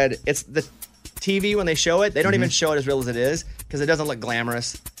your head. It's the TV when they show it. They don't even show it as real as it is because it doesn't look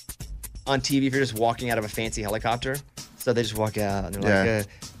glamorous on TV if you're just walking out of a fancy helicopter. So they just walk out and they're like,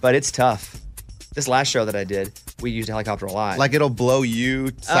 but it's tough. This last show that I did, we used a helicopter a lot. Like it'll blow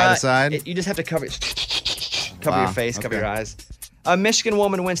you side to side? You just have to cover your face, cover your eyes. A Michigan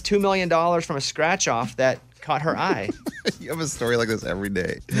woman wins $2 million from a scratch-off that caught her eye. You have a story like this every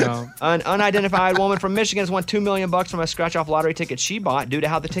day. No. An unidentified woman from Michigan has won $2 million from a scratch-off lottery ticket she bought due to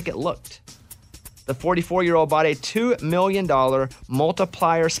how the ticket looked. The 44-year-old bought a $2 million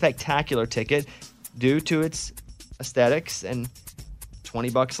multiplier spectacular ticket due to its aesthetics, and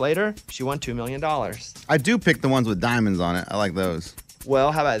 $20 later, she won $2 million. I do pick the ones with diamonds on it. I like those.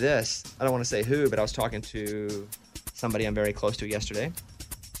 Well, how about this? I don't want to say who, but I was talking to somebody I'm very close to yesterday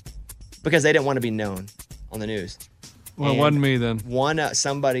because they didn't want to be known on the news. Well, it wasn't me then.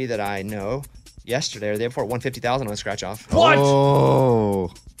 Somebody that I know yesterday or the day before won $50,000 on a scratch off. What?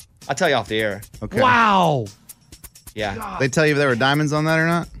 Oh. I'll tell you off the air. Okay. Wow. Yeah. They tell you if there were diamonds on that or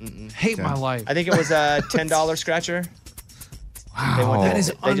not? Hate my life. I think it was a $10 scratcher. Wow. That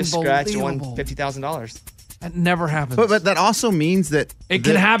is They just scratched and won unbelievable. $50,000. That never happens. But that also means that it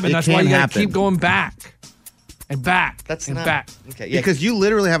can happen. That's why you gotta happen. keep going back and back and back. Okay. Yeah. Because you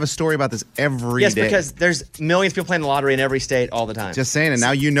literally have a story about this every day. Yes, because there's millions of people playing the lottery in every state all the time. Just saying, and now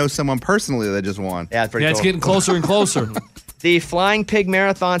you know someone personally that just won. Yeah, it's pretty cool. It's getting closer and closer. The Flying Pig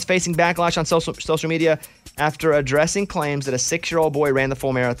Marathon's facing backlash on social media after addressing claims that a 6-year-old boy ran the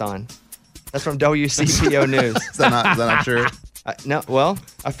full marathon. That's from WCPO News. Is that not true? No. Well,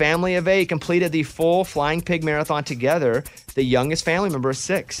 a family of 8 completed the full Flying Pig Marathon together. The youngest family member is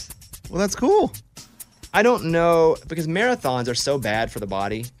 6. Well, that's cool. I don't know, because marathons are so bad for the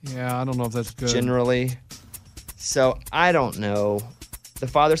body. Yeah, I don't know if that's good. Generally. So, I don't know. The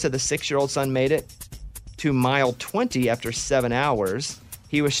father said the 6-year-old son made it to mile 20 after 7 hours.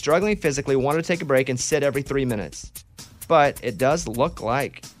 He was struggling physically, wanted to take a break and sit every 3 minutes. But it does look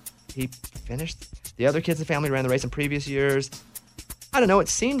like he finished. The other kids in the family ran the race in previous years. I don't know. It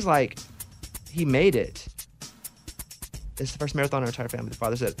seems like he made it. It's the first marathon in our entire family. The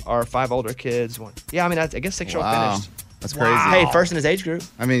father said, our 5 older kids won. Yeah, I mean, I guess 6-year-old Wow. finished. That's crazy. Hey, first in his age group.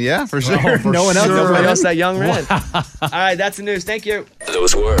 I mean, yeah, for sure. No one else. Nobody else that young ran. Wow. All right, that's the news. Thank you.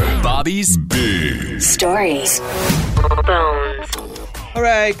 Those were Bobby's Big Stories. All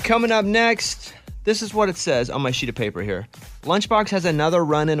right, coming up next, This is what it says on my sheet of paper here. Lunchbox has another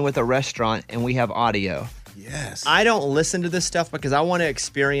run-in with a restaurant, and we have audio. Yes. I don't listen to this stuff because I want to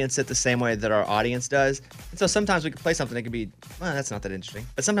experience it the same way that our audience does. And so sometimes we can play something that could be, well, that's not that interesting.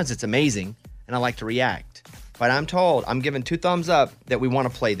 But sometimes it's amazing, and I like to react. But I'm told, I'm giving 2 thumbs up that we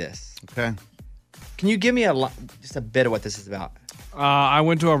want to play this. Okay. Can you give me just a bit of what this is about? I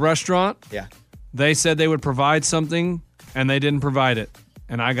went to a restaurant. Yeah. They said they would provide something, and they didn't provide it.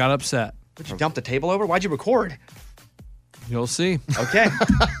 And I got upset. Did you dump the table over? Why'd you record? You'll see. Okay.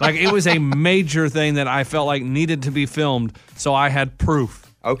 Like, it was a major thing that I felt like needed to be filmed, so I had proof.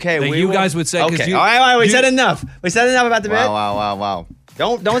 Okay. That you guys would say. 'cause Okay. you- all right. We you- said enough. We said enough about the bit. Wow.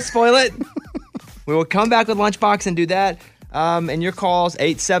 Don't spoil it. We will come back with Lunchbox and do that. And your calls,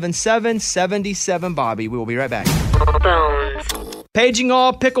 877-77-BOBBY. We will be right back. Paging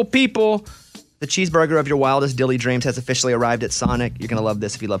all pickle people. The cheeseburger of your wildest dilly dreams has officially arrived at Sonic. You're going to love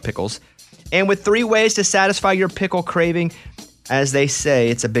this if you love pickles. And with 3 ways to satisfy your pickle craving, as they say,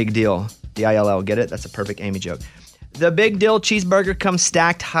 it's a big deal. D-I-L-L, get it? That's a perfect Amy joke. The Big Dill cheeseburger comes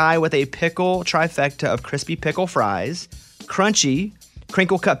stacked high with a pickle trifecta of crispy pickle fries, crunchy,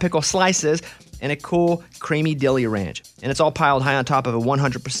 crinkle-cut pickle slices, and a cool, creamy dilly ranch. And it's all piled high on top of a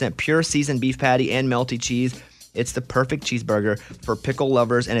 100% pure seasoned beef patty and melty cheese. It's the perfect cheeseburger for pickle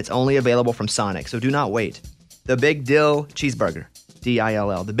lovers, and it's only available from Sonic, so do not wait. The Big Dill cheeseburger,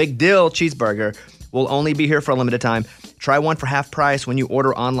 D-I-L-L. The Big Dill cheeseburger will only be here for a limited time. Try one for half price when you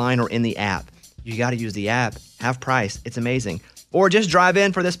order online or in the app. You got to use the app. Half price. It's amazing. Or just drive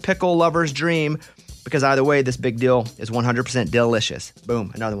in for this pickle lover's dream, because either way, this Big Dill is 100% delicious.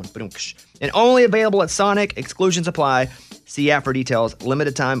 Boom, another one. Boom. And only available at Sonic. Exclusions apply. See app for details.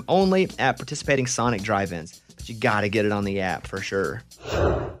 Limited time only at participating Sonic drive-ins. But you got to get it on the app for sure.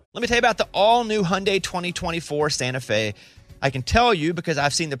 Let me tell you about the all-new Hyundai 2024 Santa Fe. I can tell you because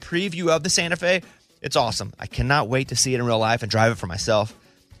I've seen the preview of the Santa Fe. It's awesome. I cannot wait to see it in real life and drive it for myself.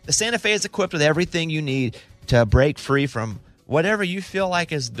 The Santa Fe is equipped with everything you need to break free from whatever you feel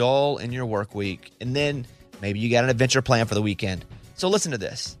like is dull in your work week. And then maybe you got an adventure plan for the weekend. So listen to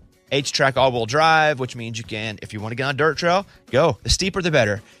this. H-Track all-wheel drive, which means you can, if you want to get on a dirt trail, go. The steeper, the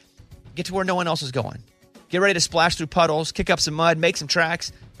better. Get to where no one else is going. Get ready to splash through puddles, kick up some mud, make some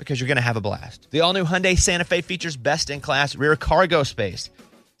tracks, because you're going to have a blast. The all-new Hyundai Santa Fe features best-in-class rear cargo space.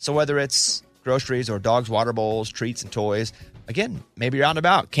 So whether it's groceries or dogs' water bowls, treats, and toys, again, maybe you're out and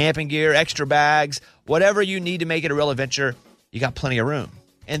about, camping gear, extra bags, whatever you need to make it a real adventure, you got plenty of room.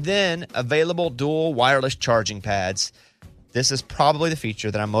 And then available dual wireless charging pads. This is probably the feature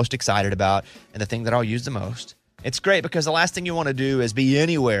that I'm most excited about and the thing that I'll use the most. It's great because the last thing you want to do is be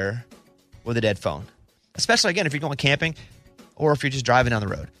anywhere with a dead phone. Especially, again, if you're going camping or if you're just driving down the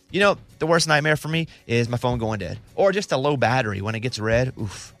road. You know, the worst nightmare for me is my phone going dead. Or just a low battery. When it gets red,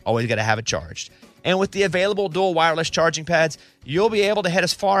 always got to have it charged. And with the available dual wireless charging pads, you'll be able to head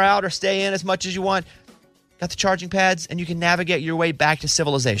as far out or stay in as much as you want. Got the charging pads, and you can navigate your way back to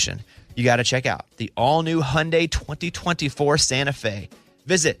civilization. You got to check out the all-new Hyundai 2024 Santa Fe.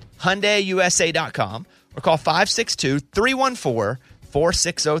 Visit HyundaiUSA.com or call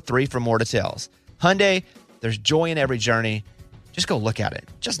 562-314-4603 for more details. Hyundai, there's joy in every journey. Just go look at it.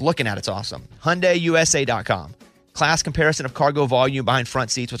 Just looking at it's awesome. HyundaiUSA.com. Class comparison of cargo volume behind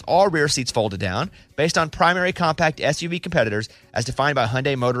front seats with all rear seats folded down based on primary compact SUV competitors as defined by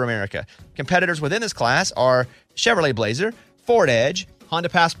Hyundai Motor America. Competitors within this class are Chevrolet Blazer, Ford Edge, Honda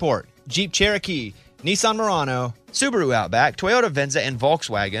Passport, Jeep Cherokee, Nissan Murano, Subaru Outback, Toyota Venza, and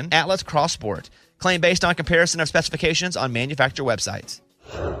Volkswagen Atlas Cross Sport. Claim based on comparison of specifications on manufacturer websites.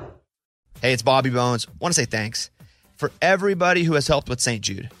 Hey, it's Bobby Bones. Want to say thanks for everybody who has helped with St.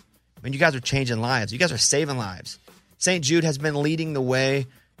 Jude. I mean, you guys are changing lives. You guys are saving lives. St. Jude has been leading the way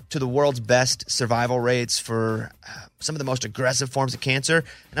to the world's best survival rates for some of the most aggressive forms of cancer,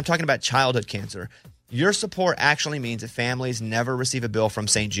 and I'm talking about childhood cancer. Your support actually means that families never receive a bill from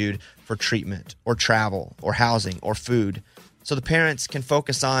St. Jude for treatment or travel or housing or food, so the parents can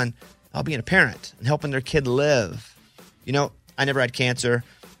focus on being a parent and helping their kid live. You know, I never had cancer,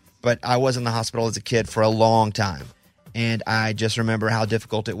 but I was in the hospital as a kid for a long time. And I just remember how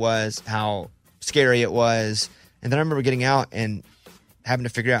difficult it was, how scary it was. And then I remember getting out and having to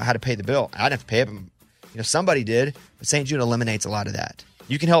figure out how to pay the bill. I didn't have to pay it, but somebody did. But St. Jude eliminates a lot of that.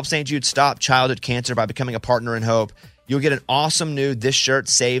 You can help St. Jude stop childhood cancer by becoming a partner in hope. You'll get an awesome new This Shirt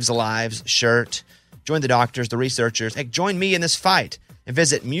Saves Lives shirt. Join the doctors, the researchers. Hey, join me in this fight and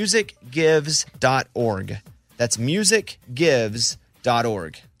visit musicgives.org. That's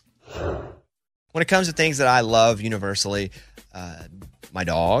musicgives.org. When it comes to things that I love universally, my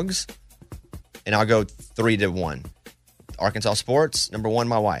dogs, and I'll go 3 to 1. Arkansas sports, number 1,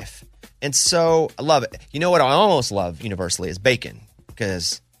 my wife. And so I love it. You know what I almost love universally is bacon.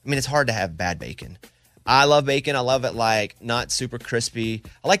 Because, I mean, it's hard to have bad bacon. I love bacon. I love it like not super crispy.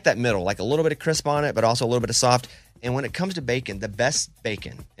 I like that middle, like a little bit of crisp on it, but also a little bit of soft. And when it comes to bacon, the best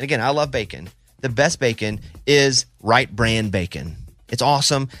bacon, and again, I love bacon. The best bacon is Right Brand bacon. It's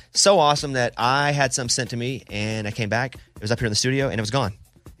awesome. So awesome that I had some sent to me and I came back. It was up here in the studio and it was gone.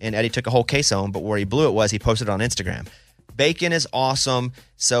 And Eddie took a whole case home, but where he blew it was he posted it on Instagram. Bacon is awesome.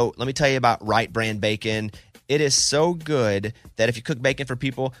 So let me tell you about Right Brand bacon. It is so good that if you cook bacon for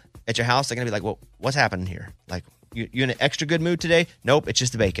people at your house, they're going to be like, well, what's happening here? Like, you in an extra good mood today? Nope, it's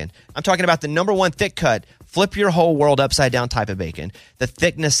just the bacon. I'm talking about the number one thick cut, flip your whole world upside down type of bacon. The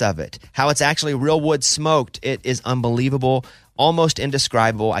thickness of it, how it's actually real wood smoked, it is unbelievable, almost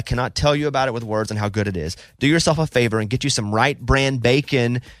indescribable. I cannot tell you about it with words and how good it is. Do yourself a favor and get you some Right Brand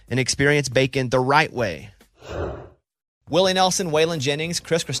bacon and experience bacon the right way. Willie Nelson, Waylon Jennings,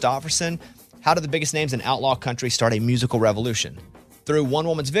 Chris Christopherson. How did the biggest names in outlaw country start a musical revolution? Through one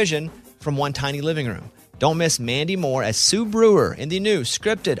woman's vision from one tiny living room. Don't miss Mandy Moore as Sue Brewer in the new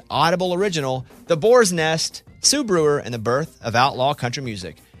scripted Audible original, The Boar's Nest, Sue Brewer and the Birth of Outlaw Country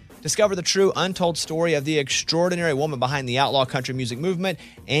Music. Discover the true untold story of the extraordinary woman behind the outlaw country music movement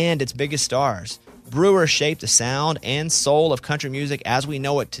and its biggest stars. Brewer shaped the sound and soul of country music as we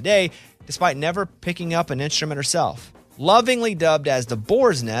know it today, despite never picking up an instrument herself. Lovingly dubbed as The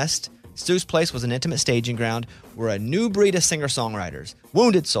Boar's Nest, Sue's place was an intimate staging ground where a new breed of singer-songwriters,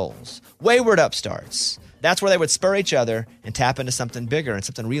 wounded souls, wayward upstarts, that's where they would spur each other and tap into something bigger and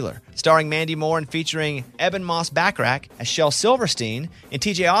something realer. Starring Mandy Moore and featuring Eben Moss Backrack as Shel Silverstein and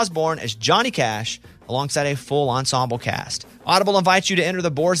TJ Osborne as Johnny Cash alongside a full ensemble cast. Audible invites you to enter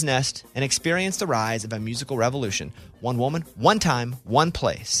the Boar's Nest and experience the rise of a musical revolution. One woman, one time, one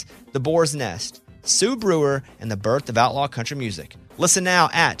place. The Boar's Nest, Sue Brewer, and the birth of outlaw country music. Listen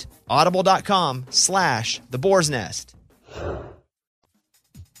now at audible.com/The Boar's Nest. All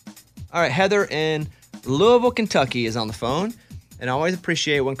right, Heather in Louisville, Kentucky is on the phone. And I always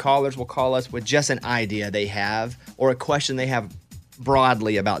appreciate when callers will call us with just an idea they have or a question they have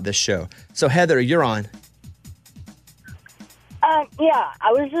broadly about this show. So, Heather, you're on. Yeah,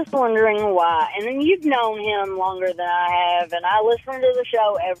 I was just wondering why. And then you've known him longer than I have, and I listen to the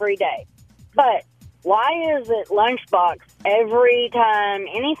show every day. But why is it Lunchbox every time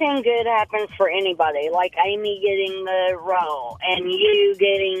anything good happens for anybody, like Amy getting the role and you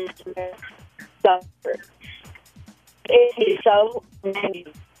getting the stuff, it's so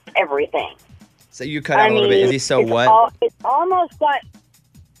negative, everything. So you cut out a little bit. Is he so what? It's almost like,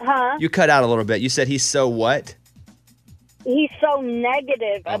 huh? You cut out a little bit. You said he's so what? He's so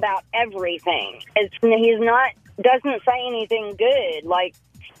negative about everything. He's not, doesn't say anything good. Like,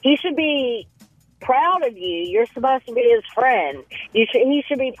 he should be proud of you. You're supposed to be his friend. He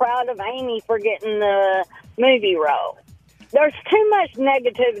should be proud of Amy for getting the movie role. There's too much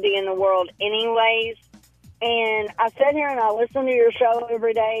negativity in the world anyways. And I sit here and I listen to your show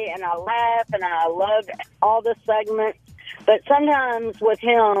every day and I laugh and I love all the segments. But sometimes with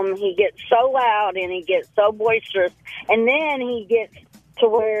him, he gets so loud and he gets so boisterous. And then he gets to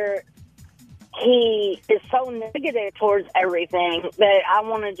where he is so negative towards everything that I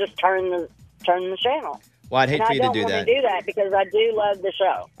want to just turn the channel. Well, I'd hate for you to do that. I don't want to do that because I do love the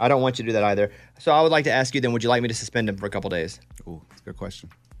show. I don't want you to do that either. So I would like to ask you then, would you like me to suspend him for a couple days? Ooh, that's a good question.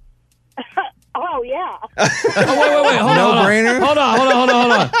 Oh, yeah. Wait. Hold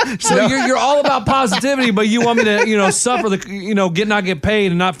on. So you're all about positivity, but you want me to, suffer not get paid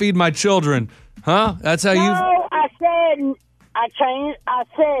and not feed my children. Huh? That's how you... No, I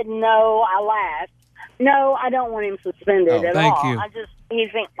said no, I laughed. No, I don't want him suspended at all. Thank you. He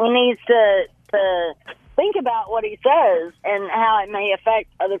needs to think about what he says and how it may affect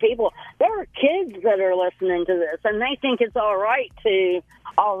other people. There are kids that are listening to this, and they think it's all right to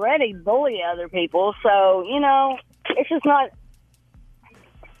already bully other people. So, it's just not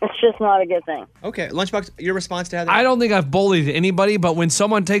a good thing. Okay. Lunchbox, your response to Heather? I don't think I've bullied anybody, but when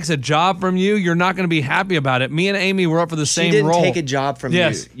someone takes a job from you, you're not going to be happy about it. Me and Amy were up for the same role. She didn't take a job from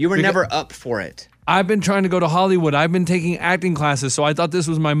you. You were never up for it. I've been trying to go to Hollywood. I've been taking acting classes, so I thought this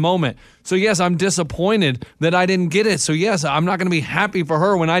was my moment. So, yes, I'm disappointed that I didn't get it. So, yes, I'm not going to be happy for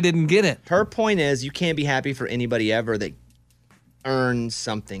her when I didn't get it. Her point is you can't be happy for anybody ever that earns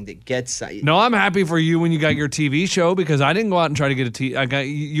something, that gets... No, I'm happy for you when you got your TV show because I didn't go out and try to get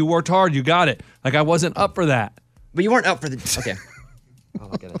you worked hard. You got it. Like, I wasn't up for that. But you weren't up for the... Okay. Oh,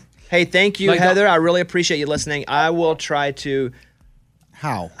 my goodness. Hey, thank you, Heather. I really appreciate you listening. I will try to...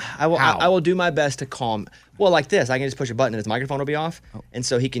 How? I will do my best to calm. Well, like this. I can just push a button and his microphone will be off. And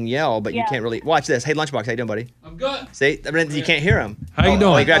so he can yell, but you can't really. Watch this. Hey, Lunchbox, how you doing, buddy? I'm good. See? I mean, you can't hear him. How you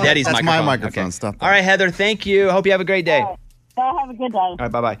doing? Oh, he grabbed Eddie's That's microphone. my microphone. Okay. Stop that. All right, Heather, thank you. Hope you have a great day. All Have a good day.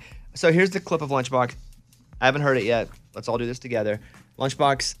 right, bye-bye. So here's the clip of Lunchbox. I haven't heard it yet. Let's all do this together.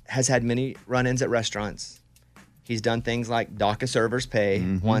 Lunchbox has had many run-ins at restaurants. He's done things like dock a server's pay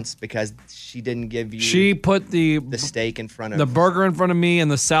once because she didn't give you She put the steak in front of the burger in front of me and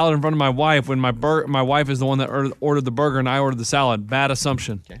the salad in front of my wife when my wife is the one that ordered the burger and I ordered the salad. Bad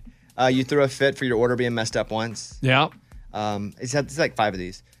assumption. Okay. You threw a fit for your order being messed up once. Yeah. It's like 5 of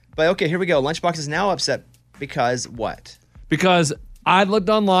these. But okay, here we go. Lunchbox is now upset because what? Because I looked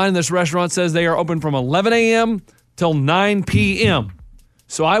online. This restaurant says they are open from 11 a.m. till 9 p.m.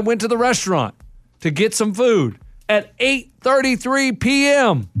 So I went to the restaurant to get some food at 8:33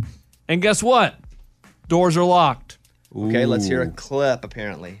 p.m. And guess what? Doors are locked. Okay, let's hear a clip,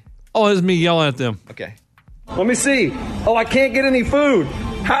 apparently. Oh, it's me yelling at them. Okay. Let me see. Oh, I can't get any food.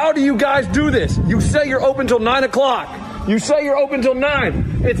 How do you guys do this? You say you're open till 9 o'clock. You say you're open till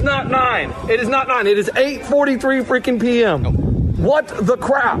 9. It's not 9. It is not 9. It is 8:43 freaking p.m. What the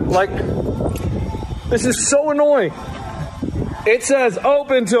crap? Like, this is so annoying. It says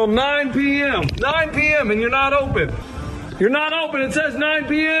open till 9 p.m. 9 p.m. and you're not open. You're not open. It says 9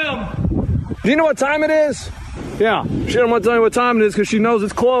 p.m. Do you know what time it is? Yeah. She don't want to tell you what time it is because she knows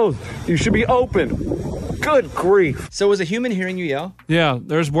it's closed. You should be open. Good grief. So was a human hearing you yell? Yeah,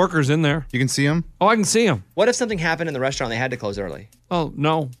 there's workers in there. You can see them? Oh, I can see them. What if something happened in the restaurant and they had to close early? Oh,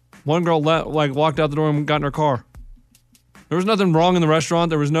 no. One girl walked out the door and got in her car. There was nothing wrong in the restaurant.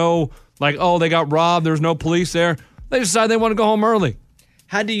 There was no, they got robbed. There was no police there. They decided they want to go home early.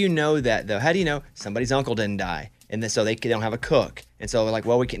 How do you know that, though? How do you know somebody's uncle didn't die? And then, so they don't have a cook. And so they're like,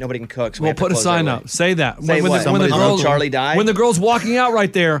 well, nobody can cook. So we We'll have to put a close sign early. up. Say that. Say what? When the girl, Charlie died? When the girl's walking out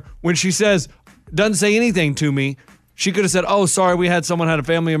right there, when she says, doesn't say anything to me, she could have said, oh, sorry, we had someone had a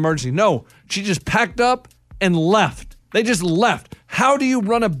family emergency. No, she just packed up and left. They just left. How do you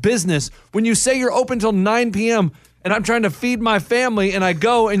run a business when you say you're open till 9 p.m., and I'm trying to feed my family, and I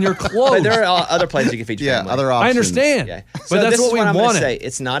go, and you're closed? But there are other places you can feed your family. other options. I understand. Yeah. But So that's this what is we I'm gonna wanted. say.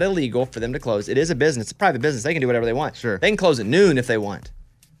 It's not illegal for them to close. It is a business. It's a private business. They can do whatever they want. Sure. They can close at noon if they want.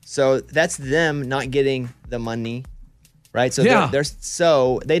 So that's them not getting the money, right? So Yeah.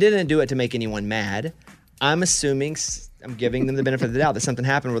 so they didn't do it to make anyone mad. I'm assuming, I'm giving them the benefit of the doubt that something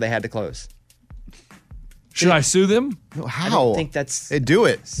happened where they had to close. Should I sue them? How? I don't think that's. Hey, do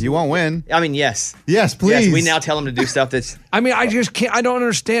it. You won't win. I mean, yes. Yes, please. Yes, we now tell them to do stuff that's. I mean, I just can't. I don't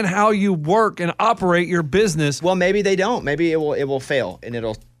understand how you work and operate your business. Well, maybe they don't. Maybe it will fail, and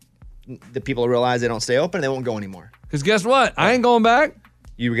the people will realize they don't stay open, and they won't go anymore. Because guess what? I ain't going back.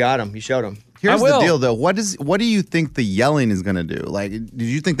 You got them. You showed them. Here's I will. the deal, though. What do you think the yelling is going to do? Like, did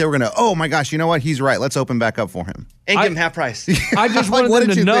you think they were going to, oh my gosh, you know what? He's right. Let's open back up for him. And give him half price. I just Like, wanted what them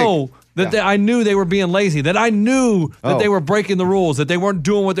did to you know think? that I knew they were being lazy, that I knew that Oh. they were breaking the rules, that they weren't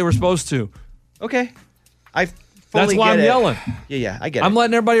doing what they were supposed to. Okay. I fully That's why get I'm it. yelling. Yeah, I get I'm it.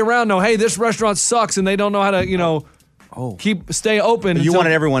 letting everybody around know, hey, this restaurant sucks and they don't know how to, stay open. But you until-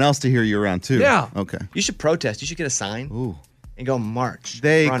 wanted everyone else to hear you around, too. Yeah. Okay. You should protest. You should get a sign and go march.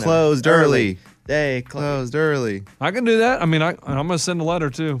 They in front of closed them. early. They Closed early. I can do that. I mean, I'm going to send a letter,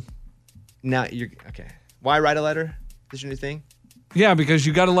 too. Now you're okay. Why write a letter? This is your new thing? Yeah, because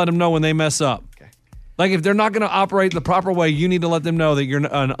you got to let them know when they mess up. Okay. Like, if they're not going to operate the proper way, you need to let them know that you're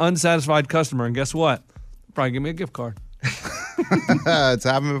an unsatisfied customer. And guess what? Probably give me a gift card. It's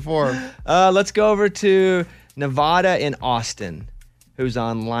happened before. Let's go over to Nevada in Austin, who's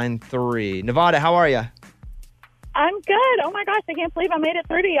on line 3. Nevada, how are you? I'm good. Oh my gosh, I can't believe I made it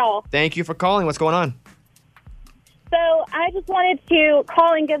through to y'all. Thank you for calling. What's going on? So I just wanted to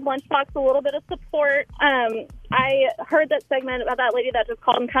call and give Lunchbox a little bit of support. I heard that segment about that lady that just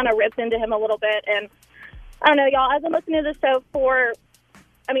called and kind of ripped into him a little bit. And I don't know, y'all, I've been listening to the show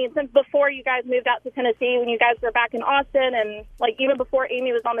since before you guys moved out to Tennessee, when you guys were back in Austin, and even before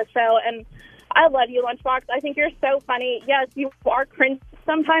Amy was on the show. And I love you, Lunchbox. I think you're so funny. Yes, you are cringe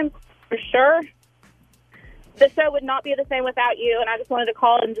sometimes, for sure. The show would not be the same without you, and I just wanted to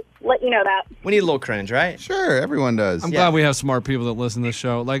call and just let you know that. We need a little cringe, right? Sure, everyone does. I'm glad we have smart people that listen to this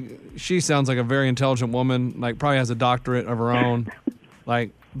show. Like, she sounds like a very intelligent woman, probably has a doctorate of her own,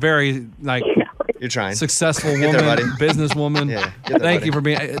 very, you're trying. Successful Get woman, there, buddy. businesswoman. Yeah, get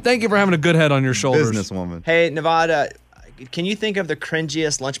there, thank you for having a good head on your shoulders. Businesswoman. Hey, Nevada, can you think of the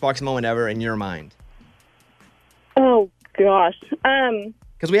cringiest Lunchbox moment ever in your mind? Oh, gosh.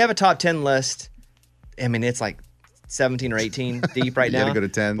 Because we have a top 10 list. I mean, it's like 17 or 18 deep right You now. gotta go to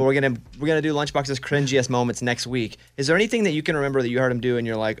 10. But we're gonna do Lunchbox's cringiest moments next week. Is there anything that you can remember that you heard him do and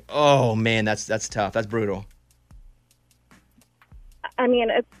you're like, oh man, that's tough. That's brutal. I mean,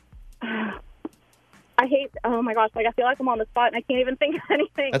 it's. I hate. Oh my gosh! Like I feel like I'm on the spot and I can't even think of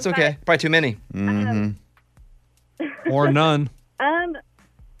anything. That's okay. Probably too many. Or none.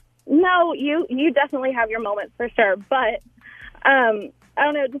 No, you definitely have your moments for sure. But I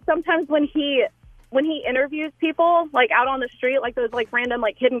don't know. Just sometimes when he interviews people like out on the street, like those like random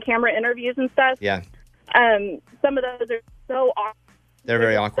like hidden camera interviews and stuff. Yeah. Some of those are so awkward. They're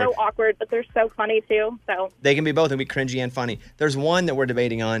very awkward. So awkward, but they're so funny too. So They can be both. They can be cringy and funny. There's one that we're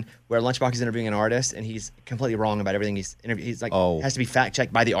debating on where Lunchbox is interviewing an artist and he's completely wrong about everything he's interviewed. He's like, has to be fact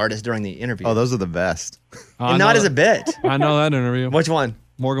checked by the artist during the interview. Oh, those are the best. And not as a bit. I know that interview. Which one?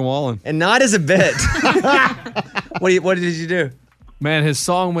 Morgan Wallen. And not as a bit. What did you do? Man, his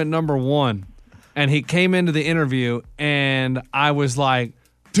song went number 1, and he came into the interview, and I was like,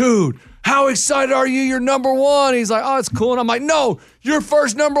 dude, how excited are you? You're number 1. He's like, oh, it's cool. And I'm like, no, you're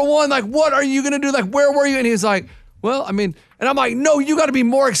first number 1. Like, what are you going to do? Like, where were you? And he's like, well, I mean, and I'm like, no, you got to be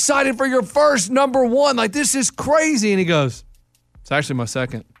more excited for your first number 1. Like, this is crazy. And he goes, it's actually my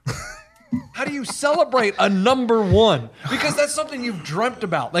second. How do you celebrate a number 1? Because that's something you've dreamt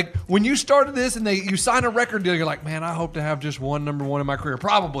about. Like when you started this and you sign a record deal, you're like, man, I hope to have just one number 1 in my career,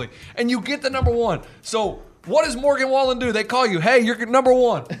 probably. And you get the number 1. So what does Morgan Wallen do? They call you, hey, you're number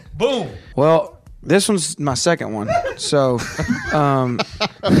 1. Boom. Well, this one's my second one. So, What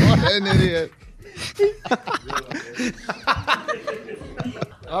an idiot.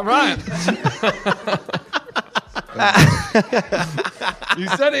 All right. You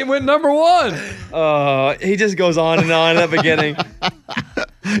said he went number 1. He just goes on and on at the beginning.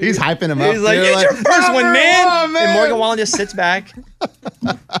 He's hyping him up. He's like, too, it's your first one, man. man. And Morgan Wallen just sits back,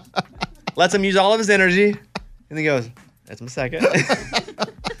 lets him use all of his energy, and he goes, that's my second.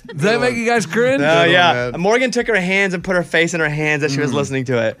 Does that make you guys cringe? Oh, yeah. Morgan took her hands and put her face in her hands as she was listening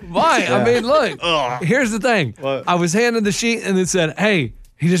to it. Why? Yeah. I mean, look, here's the thing. What? I was handed the sheet and it said, hey,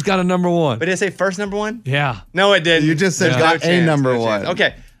 he just got a number 1. But did it say first number 1? Yeah. No, it didn't. You just said No got a chance, number no chance. 1.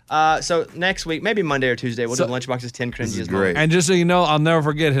 Okay. So next week, maybe Monday or Tuesday, we'll do Lunchbox's 10 cringiest moments. And just so you know, I'll never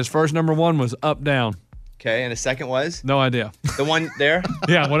forget, his first number 1 was up, down. Okay, and his second was? No idea. The one there?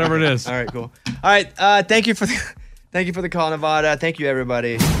 Yeah, whatever it is. All right, cool. All right, thank you for the call, Nevada. Thank you,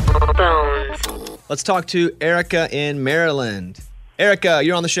 everybody. Let's talk to Erica in Maryland. Erica,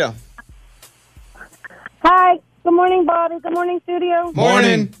 you're on the show. Hi. Good morning, Bobby. Good morning, studio.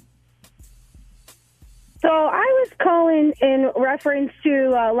 Morning. So I was calling in reference to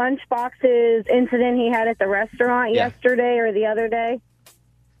Lunchbox's incident he had at the restaurant yesterday or the other day.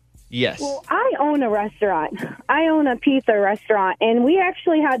 Yes. Well, I own a restaurant. I own a pizza restaurant, and we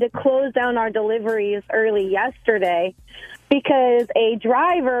actually had to close down our deliveries early yesterday because a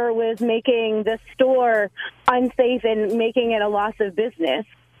driver was making the store unsafe and making it a loss of business.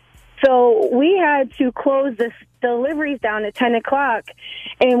 So we had to close the deliveries down at 10 o'clock,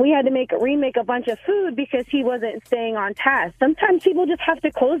 and we had to remake a bunch of food because he wasn't staying on task. Sometimes people just have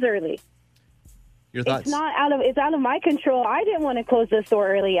to close early. Your thoughts? It's out of my control. I didn't want to close the store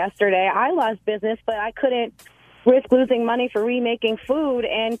early yesterday. I lost business, but I couldn't risk losing money for remaking food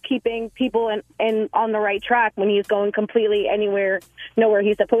and keeping people on the right track when he's going completely nowhere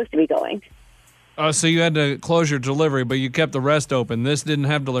he's supposed to be going. So you had to close your delivery, but you kept the rest open. This didn't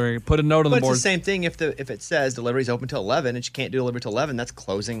have delivery. Put a note on But the board. it's the same thing if it says delivery's open till 11 and she can't do delivery till 11, that's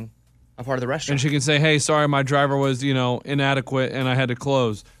closing a part of the restaurant. And she can say, hey, sorry, my driver was, inadequate and I had to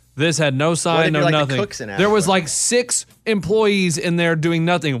close. This had no What sign, if no you're like the nothing. cook's inadequate? There was like 6 employees in there doing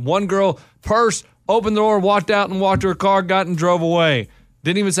nothing. One girl, purse, opened the door, walked out and walked to her car, got and drove away.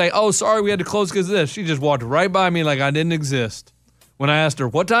 Didn't even say, oh, sorry, we had to close because of this. She just walked right by me like I didn't exist. When I asked her,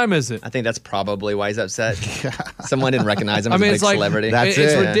 what time is it? I think that's probably why he's upset. Someone didn't recognize him as a big it's like, celebrity. It's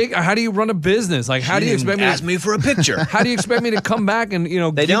ridiculous. How do you run a business? Like, how do you expect me to ask me for a picture? How do you expect me to come back and,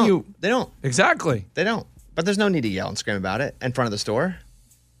 They give don't. you... They don't. Exactly. They don't. But there's no need to yell and scream about it in front of the store.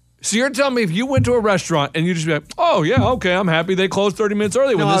 So you're telling me if you went to a restaurant and you just be like, oh, yeah, okay, I'm happy they closed 30 minutes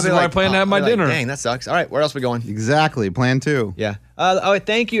early when this is where I plan to have my dinner. Dang, that sucks. All right, where else are we going? Exactly. Plan 2. Yeah.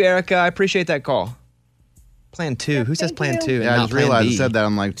 Thank you, Erica. I appreciate that call. Plan 2. Who says plan 2? Yeah, I just realized I said that.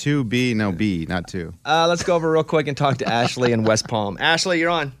 I'm like, 2B, no B, not 2. Let's go over real quick and talk to Ashley in West Palm. Ashley, you're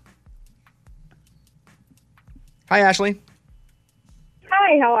on. Hi, Ashley.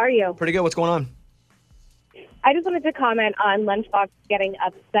 Hi, how are you? Pretty good. What's going on? I just wanted to comment on Lunchbox getting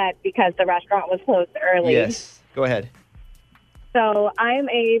upset because the restaurant was closed early. Yes. Go ahead. So I'm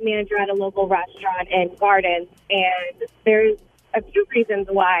a manager at a local restaurant in Gardens, and there's a few reasons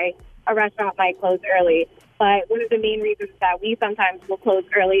why a restaurant might close early. But one of the main reasons that we sometimes will close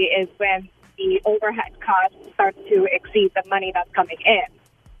early is when the overhead cost starts to exceed the money that's coming in.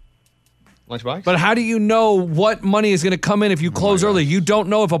 Lunchbox? But how do you know what money is going to come in if you close early? You don't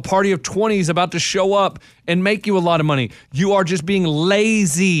know if a party of 20 is about to show up and make you a lot of money. You are just being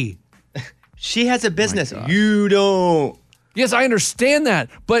lazy. She has a business. You don't. Yes, I understand that.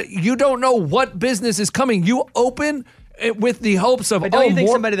 But you don't know what business is coming. You open it with the hopes of, But don't you think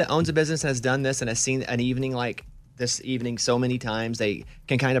somebody that owns a business has done this and has seen an evening like this evening so many times, they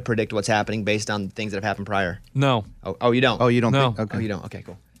can kind of predict what's happening based on things that have happened prior? No. Oh, you don't? Oh, you don't No. think? Okay. Oh, you don't? Okay,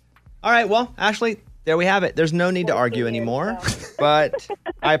 cool. All right, well, Ashley, there we have it. There's no need to argue anymore, but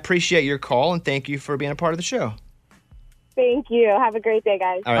I appreciate your call and thank you for being a part of the show. Thank you. Have a great day,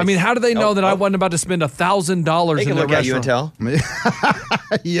 guys. All right. I mean, how do they know that I wasn't about to spend $1,000 They in can the look at you and restaurant?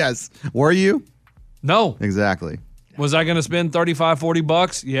 tell. Yes. Were you? No. Exactly. Was I going to spend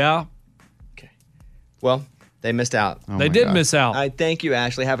 $35-$40? Yeah. Well, they missed out. They did miss out. I thank you,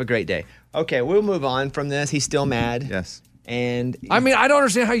 Ashley. Have a great day. Okay, we'll move on from this. He's still mad. Yes. And I mean, I don't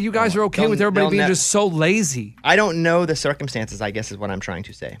understand how you guys are okay with everybody being just so lazy. I don't know the circumstances, I guess is what I'm trying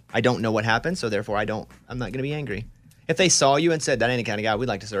to say. I don't know what happened, so therefore I'm not going to be angry. If they saw you and said, that ain't the kind of guy we'd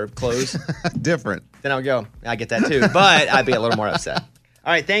like to serve, close. Different. Then I would go, I get that too. But I'd be a little more upset.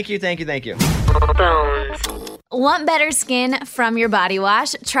 All right, thank you. Want better skin from your body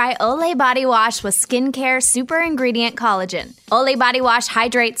wash? Try Olay Body Wash with skincare super ingredient collagen. Olay Body Wash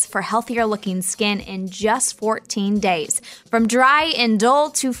hydrates for healthier looking skin in just 14 days. From dry and dull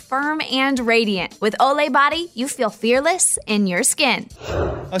to firm and radiant. With Olay Body, you feel fearless in your skin.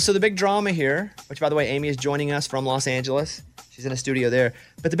 So the big drama here, which by the way, Amy is joining us from Los Angeles. She's in a studio there.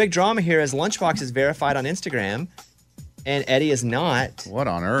 But the big drama here is Lunchbox is verified on Instagram. And Eddie is not. What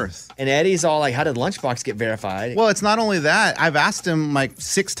on earth? And Eddie's all like, how did Lunchbox get verified? Well, it's not only that. I've asked him like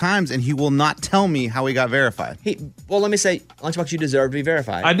 6 times, and he will not tell me how he got verified. Well, let me say, Lunchbox, you deserve to be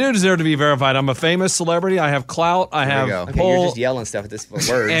verified. I do deserve to be verified. I'm a famous celebrity. I have clout. I have Okay, pull. you're just yelling stuff at this for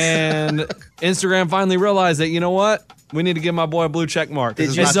words. And Instagram finally realized that, you know what? We need to give my boy a blue check mark.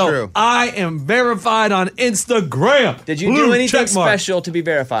 Did you- And so true. I am verified on Instagram. Did you Blue do anything check mark. special to be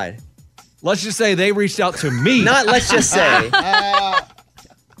verified? Let's just say they reached out to me. Not let's just say.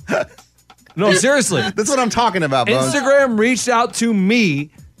 No, seriously. That's what I'm talking about, Bones. Instagram reached out to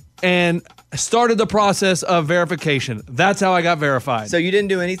me and started the process of verification. That's how I got verified. So you didn't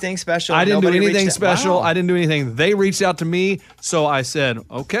do anything special? I didn't do Nobody anything reached out- special. Wow. I didn't do anything. They reached out to me, so I said,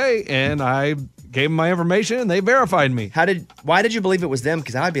 okay, and I gave them my information, and they verified me. Why did you believe it was them?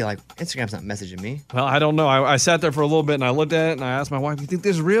 Because I'd be like, Instagram's not messaging me. Well, I don't know. I sat there for a little bit, and I looked at it, and I asked my wife, you think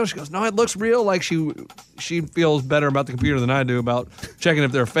this is real? She goes, no, it looks real. Like she feels better about the computer than I do about checking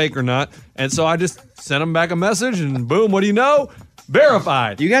if they're fake or not. And so I just sent them back a message, and boom, what do you know?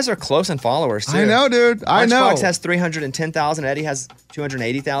 Verified. You guys are close in followers, too. I know, dude. I know. Lunchbox has 310,000. Eddie has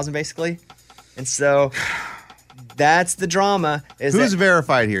 280,000, basically. And so that's the drama. Who's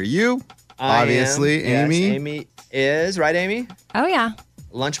verified here? You? Obviously. Yes, Amy? Amy is, right, Amy? Oh, yeah.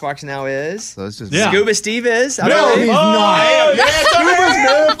 Lunchbox now is. So it's just Scuba Steve is. No, he's not. Scuba's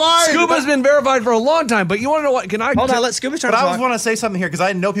verified. Scuba's been verified for a long time, but you want to know what? Can I Hold on, let Scuba try But to I talk. just want to say something here because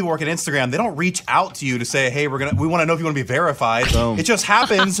I know people work at Instagram. They don't reach out to you to say, "Hey, we want to know if you want to be verified." It just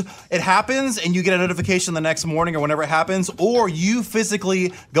happens. It happens, and you get a notification the next morning or whenever it happens, or you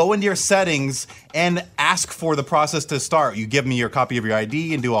physically go into your settings and ask for the process to start. You give me your copy of your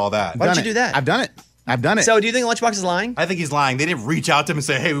ID and do all that. Why don't you do that? I've done it. I've done it. So do you think Lunchbox is lying? I think he's lying. They didn't reach out to him and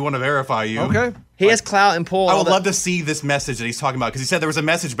say, "Hey, we want to verify you." Okay. He has clout and pull. I would love to see this message that he's talking about because he said there was a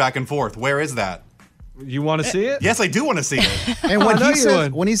message back and forth. Where is that? You want to see it? Yes, I do want to see it. And when I know he you says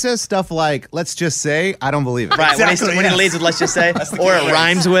would. when he says stuff like "let's just say," I don't believe it. Right, Exactly, when he yes. leads with let's just say, That's the or key it phrase.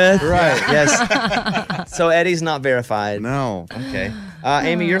 rhymes with. Right. Yes. So Eddie's not verified. No. Okay.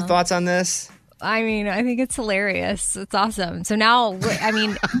 Amy, your thoughts on this? I mean, I think it's hilarious. It's awesome. So now, I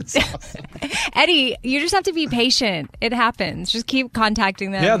mean, Eddie, you just have to be patient. It happens. Just keep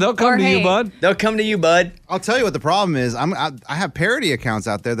contacting them. Yeah, they'll come Or, to you, hey, bud. They'll come to you, bud. I'll tell you what the problem is. I have parody accounts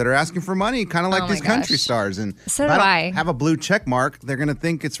out there that are asking for money, kind of like Oh my these country gosh. stars. And So if do don't I. have a blue check mark, they're gonna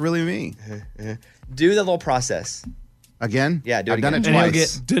think it's really me. Do the little process. Again? Yeah, do it I've done again. it And he'll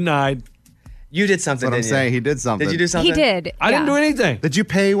twice. get denied. You did something, That's what I'm didn't saying. you? He did something. Did you do something? He did. I didn't do anything. Did you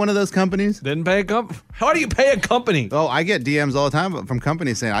pay one of those companies? Didn't pay a company. How do you pay a company? Oh, I get DMs all the time from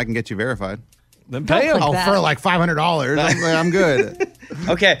companies saying I can get you verified. Then pay them. click Oh, that. for like $500. I'm good.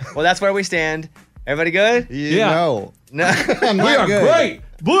 Okay, well, that's where we stand. Everybody good? Yeah. No. No. I'm We not are good. great.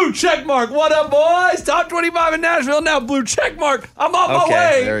 Blue check mark. What up, boys? Top 25 in Nashville. Now blue check mark. I'm on my Okay,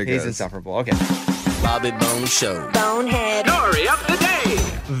 way. There he he's goes. insufferable. Okay. Bobby Bone Show. Bonehead. Story of the day.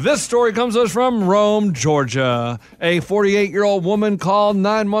 This story comes to us from Rome, Georgia. A 48-year-old woman called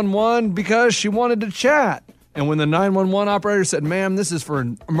 911 because she wanted to chat. And when the 911 operator said, "Ma'am, this is for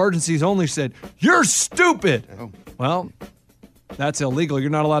emergencies only," she said, "You're stupid." Oh. Well, that's illegal.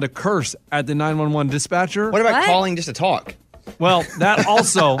 You're not allowed to curse at the 911 dispatcher. What about calling just to talk? Well, that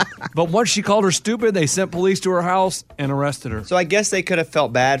also. But once she called her stupid, they sent police to her house and arrested her. So I guess they could have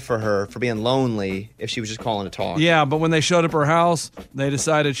felt bad for her for being lonely if she was just calling to talk. Yeah, but when they showed up at her house, they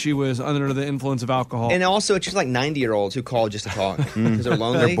decided she was under the influence of alcohol. And also, it's just like 90-year-olds who call just to talk because they're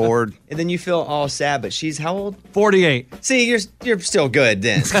lonely. They're bored. And then you feel all sad, but she's how old? 48. See, you're still good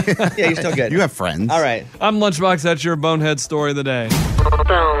then. Yeah, you're still good. You have friends. All right. I'm Lunchbox. That's your bonehead story of the day.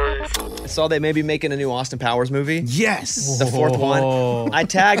 I saw they may be making a new Austin Powers movie. Yes. The fourth one. I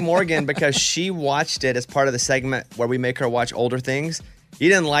tagged Morgan because she watched it as part of the segment where we make her watch older things. You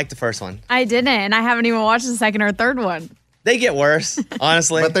didn't like the first one. I didn't, and I haven't even watched the second or third one. They get worse,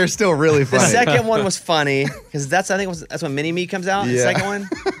 honestly. But they're still really funny. The second one was funny because that's when Mini Me comes out. The second one,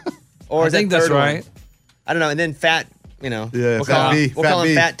 or I think that's right. I don't know. And then Fat, Yeah, we'll call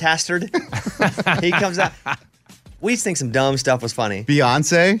him Fat Tastard. He comes out. We think some dumb stuff was funny.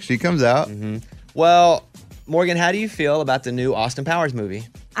 Beyonce, she comes out. Mm-hmm. Well, Morgan, how do you feel about the new Austin Powers movie?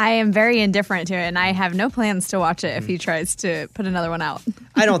 I am very indifferent to it, and I have no plans to watch it if he tries to put another one out.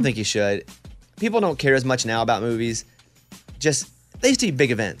 I don't think you should. People don't care as much now about movies. They used to be big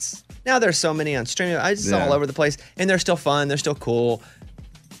events. Now there's so many on streaming. It's all over the place, and they're still fun. They're still cool.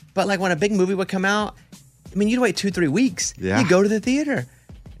 But like when a big movie would come out, I mean, you'd wait 2-3 weeks. Yeah. You go to the theater.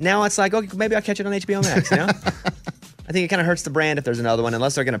 Now it's like, okay, maybe I'll catch it on HBO Max, you know? I think it kind of hurts the brand if there's another one,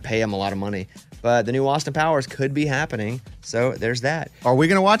 unless they're going to pay them a lot of money. But the new Austin Powers could be happening, so there's that. Are we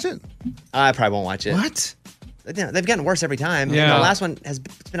going to watch it? I probably won't watch it. What? They've gotten worse every time. Yeah. The last one it's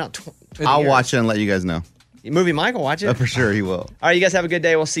been out 20 I'll years. watch it and let you guys know. Movie Mike will watch it. For sure he will. All right, you guys have a good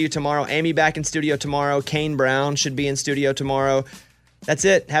day. We'll see you tomorrow. Amy back in studio tomorrow. Kane Brown should be in studio tomorrow. That's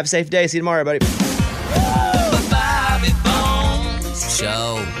it. Have a safe day. See you tomorrow, everybody.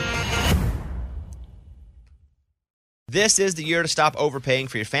 Show. This is the year to stop overpaying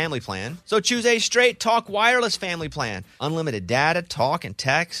for your family plan. So choose a Straight Talk Wireless family plan. Unlimited data, talk, and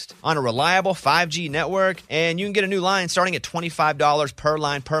text on a reliable 5G network. And you can get a new line starting at $25 per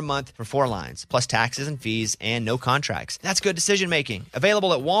line per month for 4 lines, plus taxes and fees and no contracts. That's good decision making.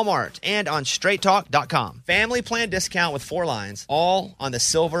 Available at Walmart and on straighttalk.com. Family plan discount with 4 lines, all on the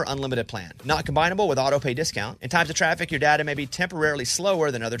Silver Unlimited plan. Not combinable with auto pay discount. In times of traffic, your data may be temporarily slower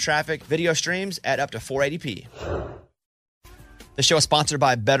than other traffic. Video streams at up to 480p. The show is sponsored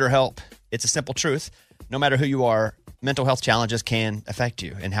by BetterHelp. It's a simple truth. No matter who you are, mental health challenges can affect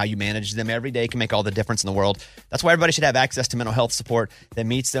you, and how you manage them every day can make all the difference in the world. That's why everybody should have access to mental health support that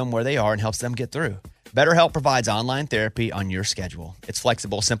meets them where they are and helps them get through. BetterHelp provides online therapy on your schedule. It's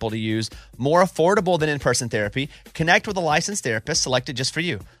flexible, simple to use, more affordable than in-person therapy. Connect with a licensed therapist selected just for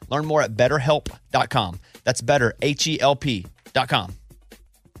you. Learn more at BetterHelp.com. That's better, HELP.com.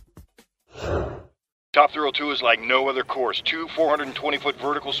 Top Thrill 2 is like no other course. 2 420-foot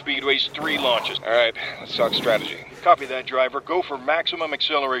vertical speedways, 3 launches. All right, let's talk strategy. Copy that, driver. Go for maximum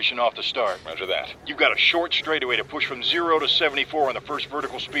acceleration off the start. Roger that. You've got a short straightaway to push from 0 to 74 on the first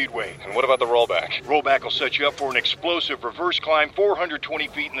vertical speedway. And what about the rollback? Rollback will set you up for an explosive reverse climb 420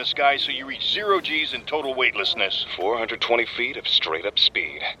 feet in the sky so you reach 0 G's in total weightlessness. 420 feet of straight-up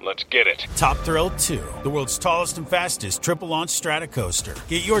speed. Let's get it. Top Thrill 2, the world's tallest and fastest triple-launch strata coaster.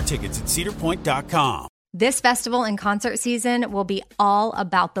 Get your tickets at cedarpoint.com. This festival and concert season will be all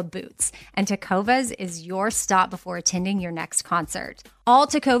about the boots, and Tecovas is your stop before attending your next concert. All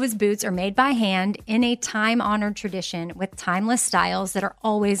Tecovas boots are made by hand in a time-honored tradition with timeless styles that are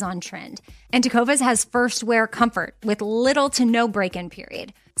always on trend. And Tecovas has first wear comfort with little to no break-in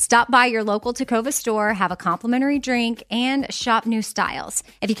period. Stop by your local Tecovas store, have a complimentary drink, and shop new styles.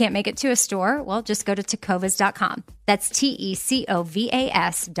 If you can't make it to a store, well, just go to tecovas.com. That's Tecovas.com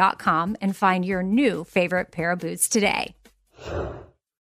and find your new favorite pair of boots today.